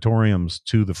crematoriums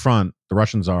to the front. The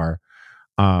Russians are,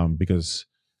 because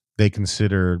they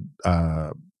consider,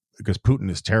 because Putin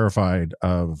is terrified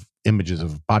of images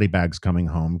of body bags coming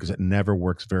home, because it never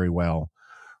works very well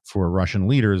for Russian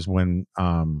leaders when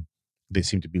they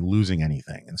seem to be losing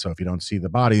anything. And so if you don't see the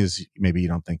bodies, maybe you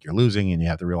don't think you're losing, and you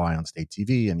have to rely on state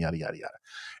TV and yada yada yada.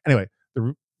 Anyway,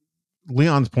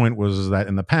 Leon's point was that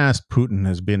in the past, Putin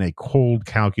has been a cold,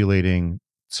 calculating,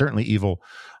 certainly evil,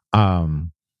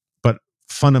 but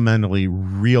fundamentally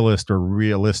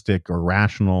realistic or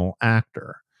rational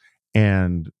actor.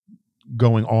 And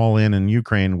going all in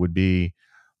Ukraine would be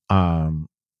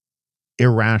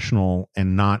irrational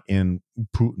and not in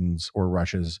Putin's or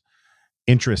Russia's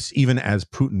interests, even as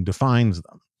Putin defines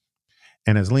them.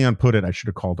 And as Leon put it, I should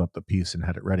have called up the piece and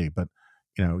had it ready, but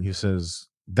he says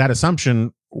that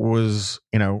assumption was,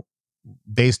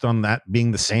 based on that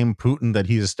being the same Putin that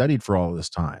he has studied for all this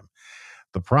time.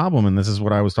 The problem, and this is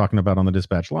what I was talking about on the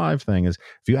Dispatch Live thing, is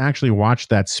if you actually watch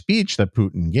that speech that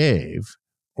Putin gave,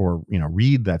 or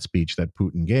read that speech that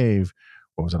Putin gave,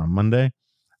 what was it, on Monday?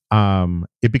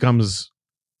 It becomes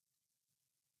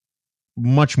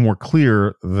much more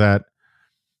clear that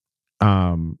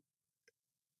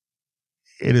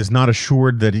it is not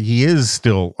assured that he is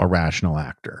still a rational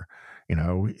actor.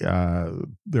 There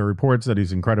are reports that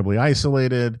he's incredibly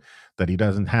isolated, that he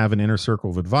doesn't have an inner circle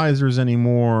of advisors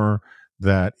anymore,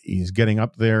 that he's getting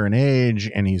up there in age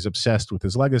and he's obsessed with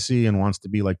his legacy and wants to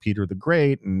be like Peter the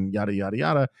Great and yada, yada,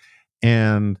 yada.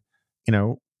 And,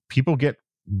 people get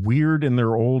weird in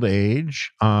their old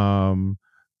age,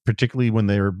 particularly when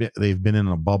they've been in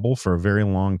a bubble for a very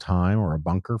long time or a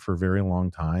bunker for a very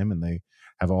long time, and they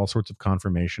have all sorts of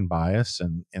confirmation bias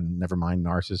and never mind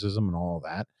narcissism and all of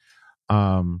that.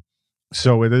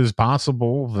 So it is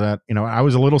possible that, I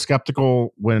was a little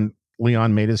skeptical when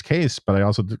Leon made his case, but I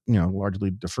also,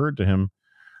 largely deferred to him,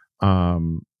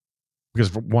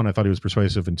 because one, I thought he was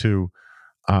persuasive, and two,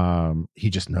 he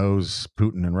just knows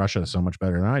Putin and Russia so much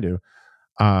better than I do.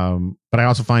 But I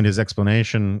also find his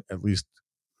explanation, at least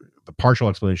the partial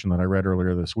explanation that I read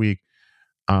earlier this week,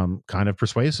 kind of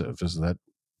persuasive, is that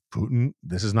Putin,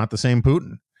 this is not the same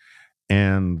Putin.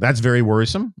 And that's very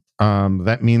worrisome.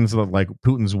 That means that, like,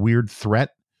 Putin's weird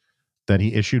threat that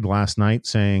he issued last night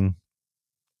saying,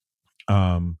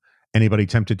 anybody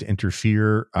tempted to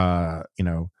interfere,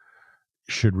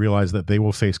 should realize that they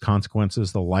will face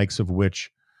consequences, the likes of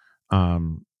which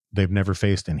they've never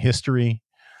faced in history.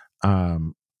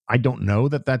 I don't know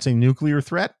that that's a nuclear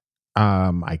threat.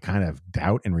 I kind of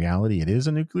doubt in reality it is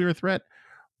a nuclear threat,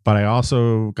 but I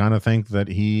also kind of think that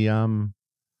he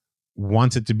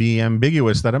wants it to be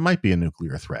ambiguous that it might be a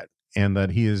nuclear threat, and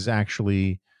that he is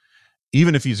actually,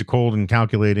 even if he's a cold and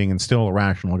calculating and still a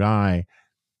rational guy,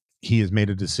 he has made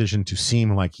a decision to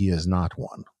seem like he is not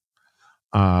one.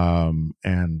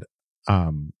 And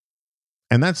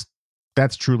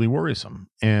that's truly worrisome.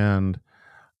 And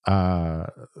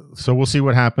so we'll see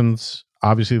what happens.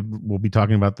 Obviously, we'll be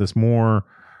talking about this more.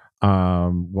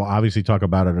 We'll obviously talk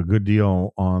about it a good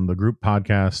deal on the group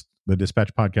podcast, the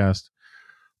Dispatch podcast,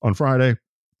 on Friday.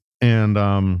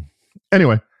 And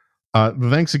anyway,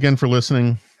 thanks again for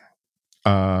listening.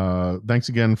 Thanks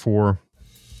again for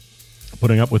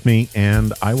putting up with me,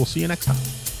 and I will see you next time.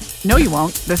 No, you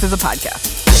won't. This is a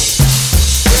podcast.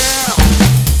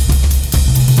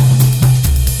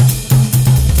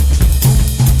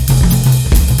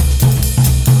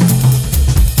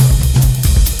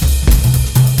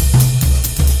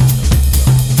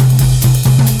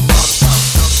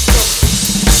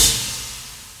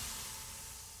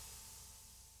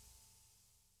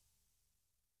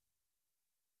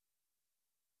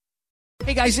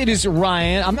 Hey guys, it is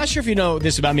Ryan. I'm not sure if you know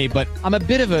this about me, but I'm a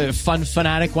bit of a fun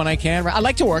fanatic when I can. I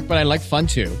like to work, but I like fun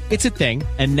too. It's a thing.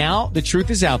 And now the truth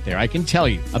is out there. I can tell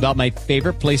you about my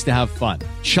favorite place to have fun.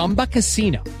 Chumba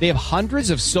Casino. They have hundreds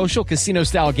of social casino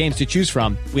style games to choose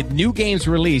from, with new games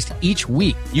released each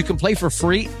week. You can play for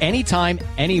free anytime,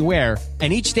 anywhere,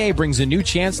 and each day brings a new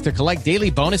chance to collect daily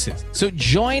bonuses. So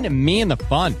join me in the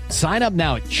fun. Sign up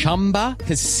now at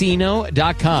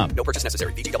ChumbaCasino.com. No purchase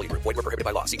necessary. VGW Group. Void where prohibited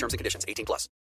by law. See terms and conditions. 18+.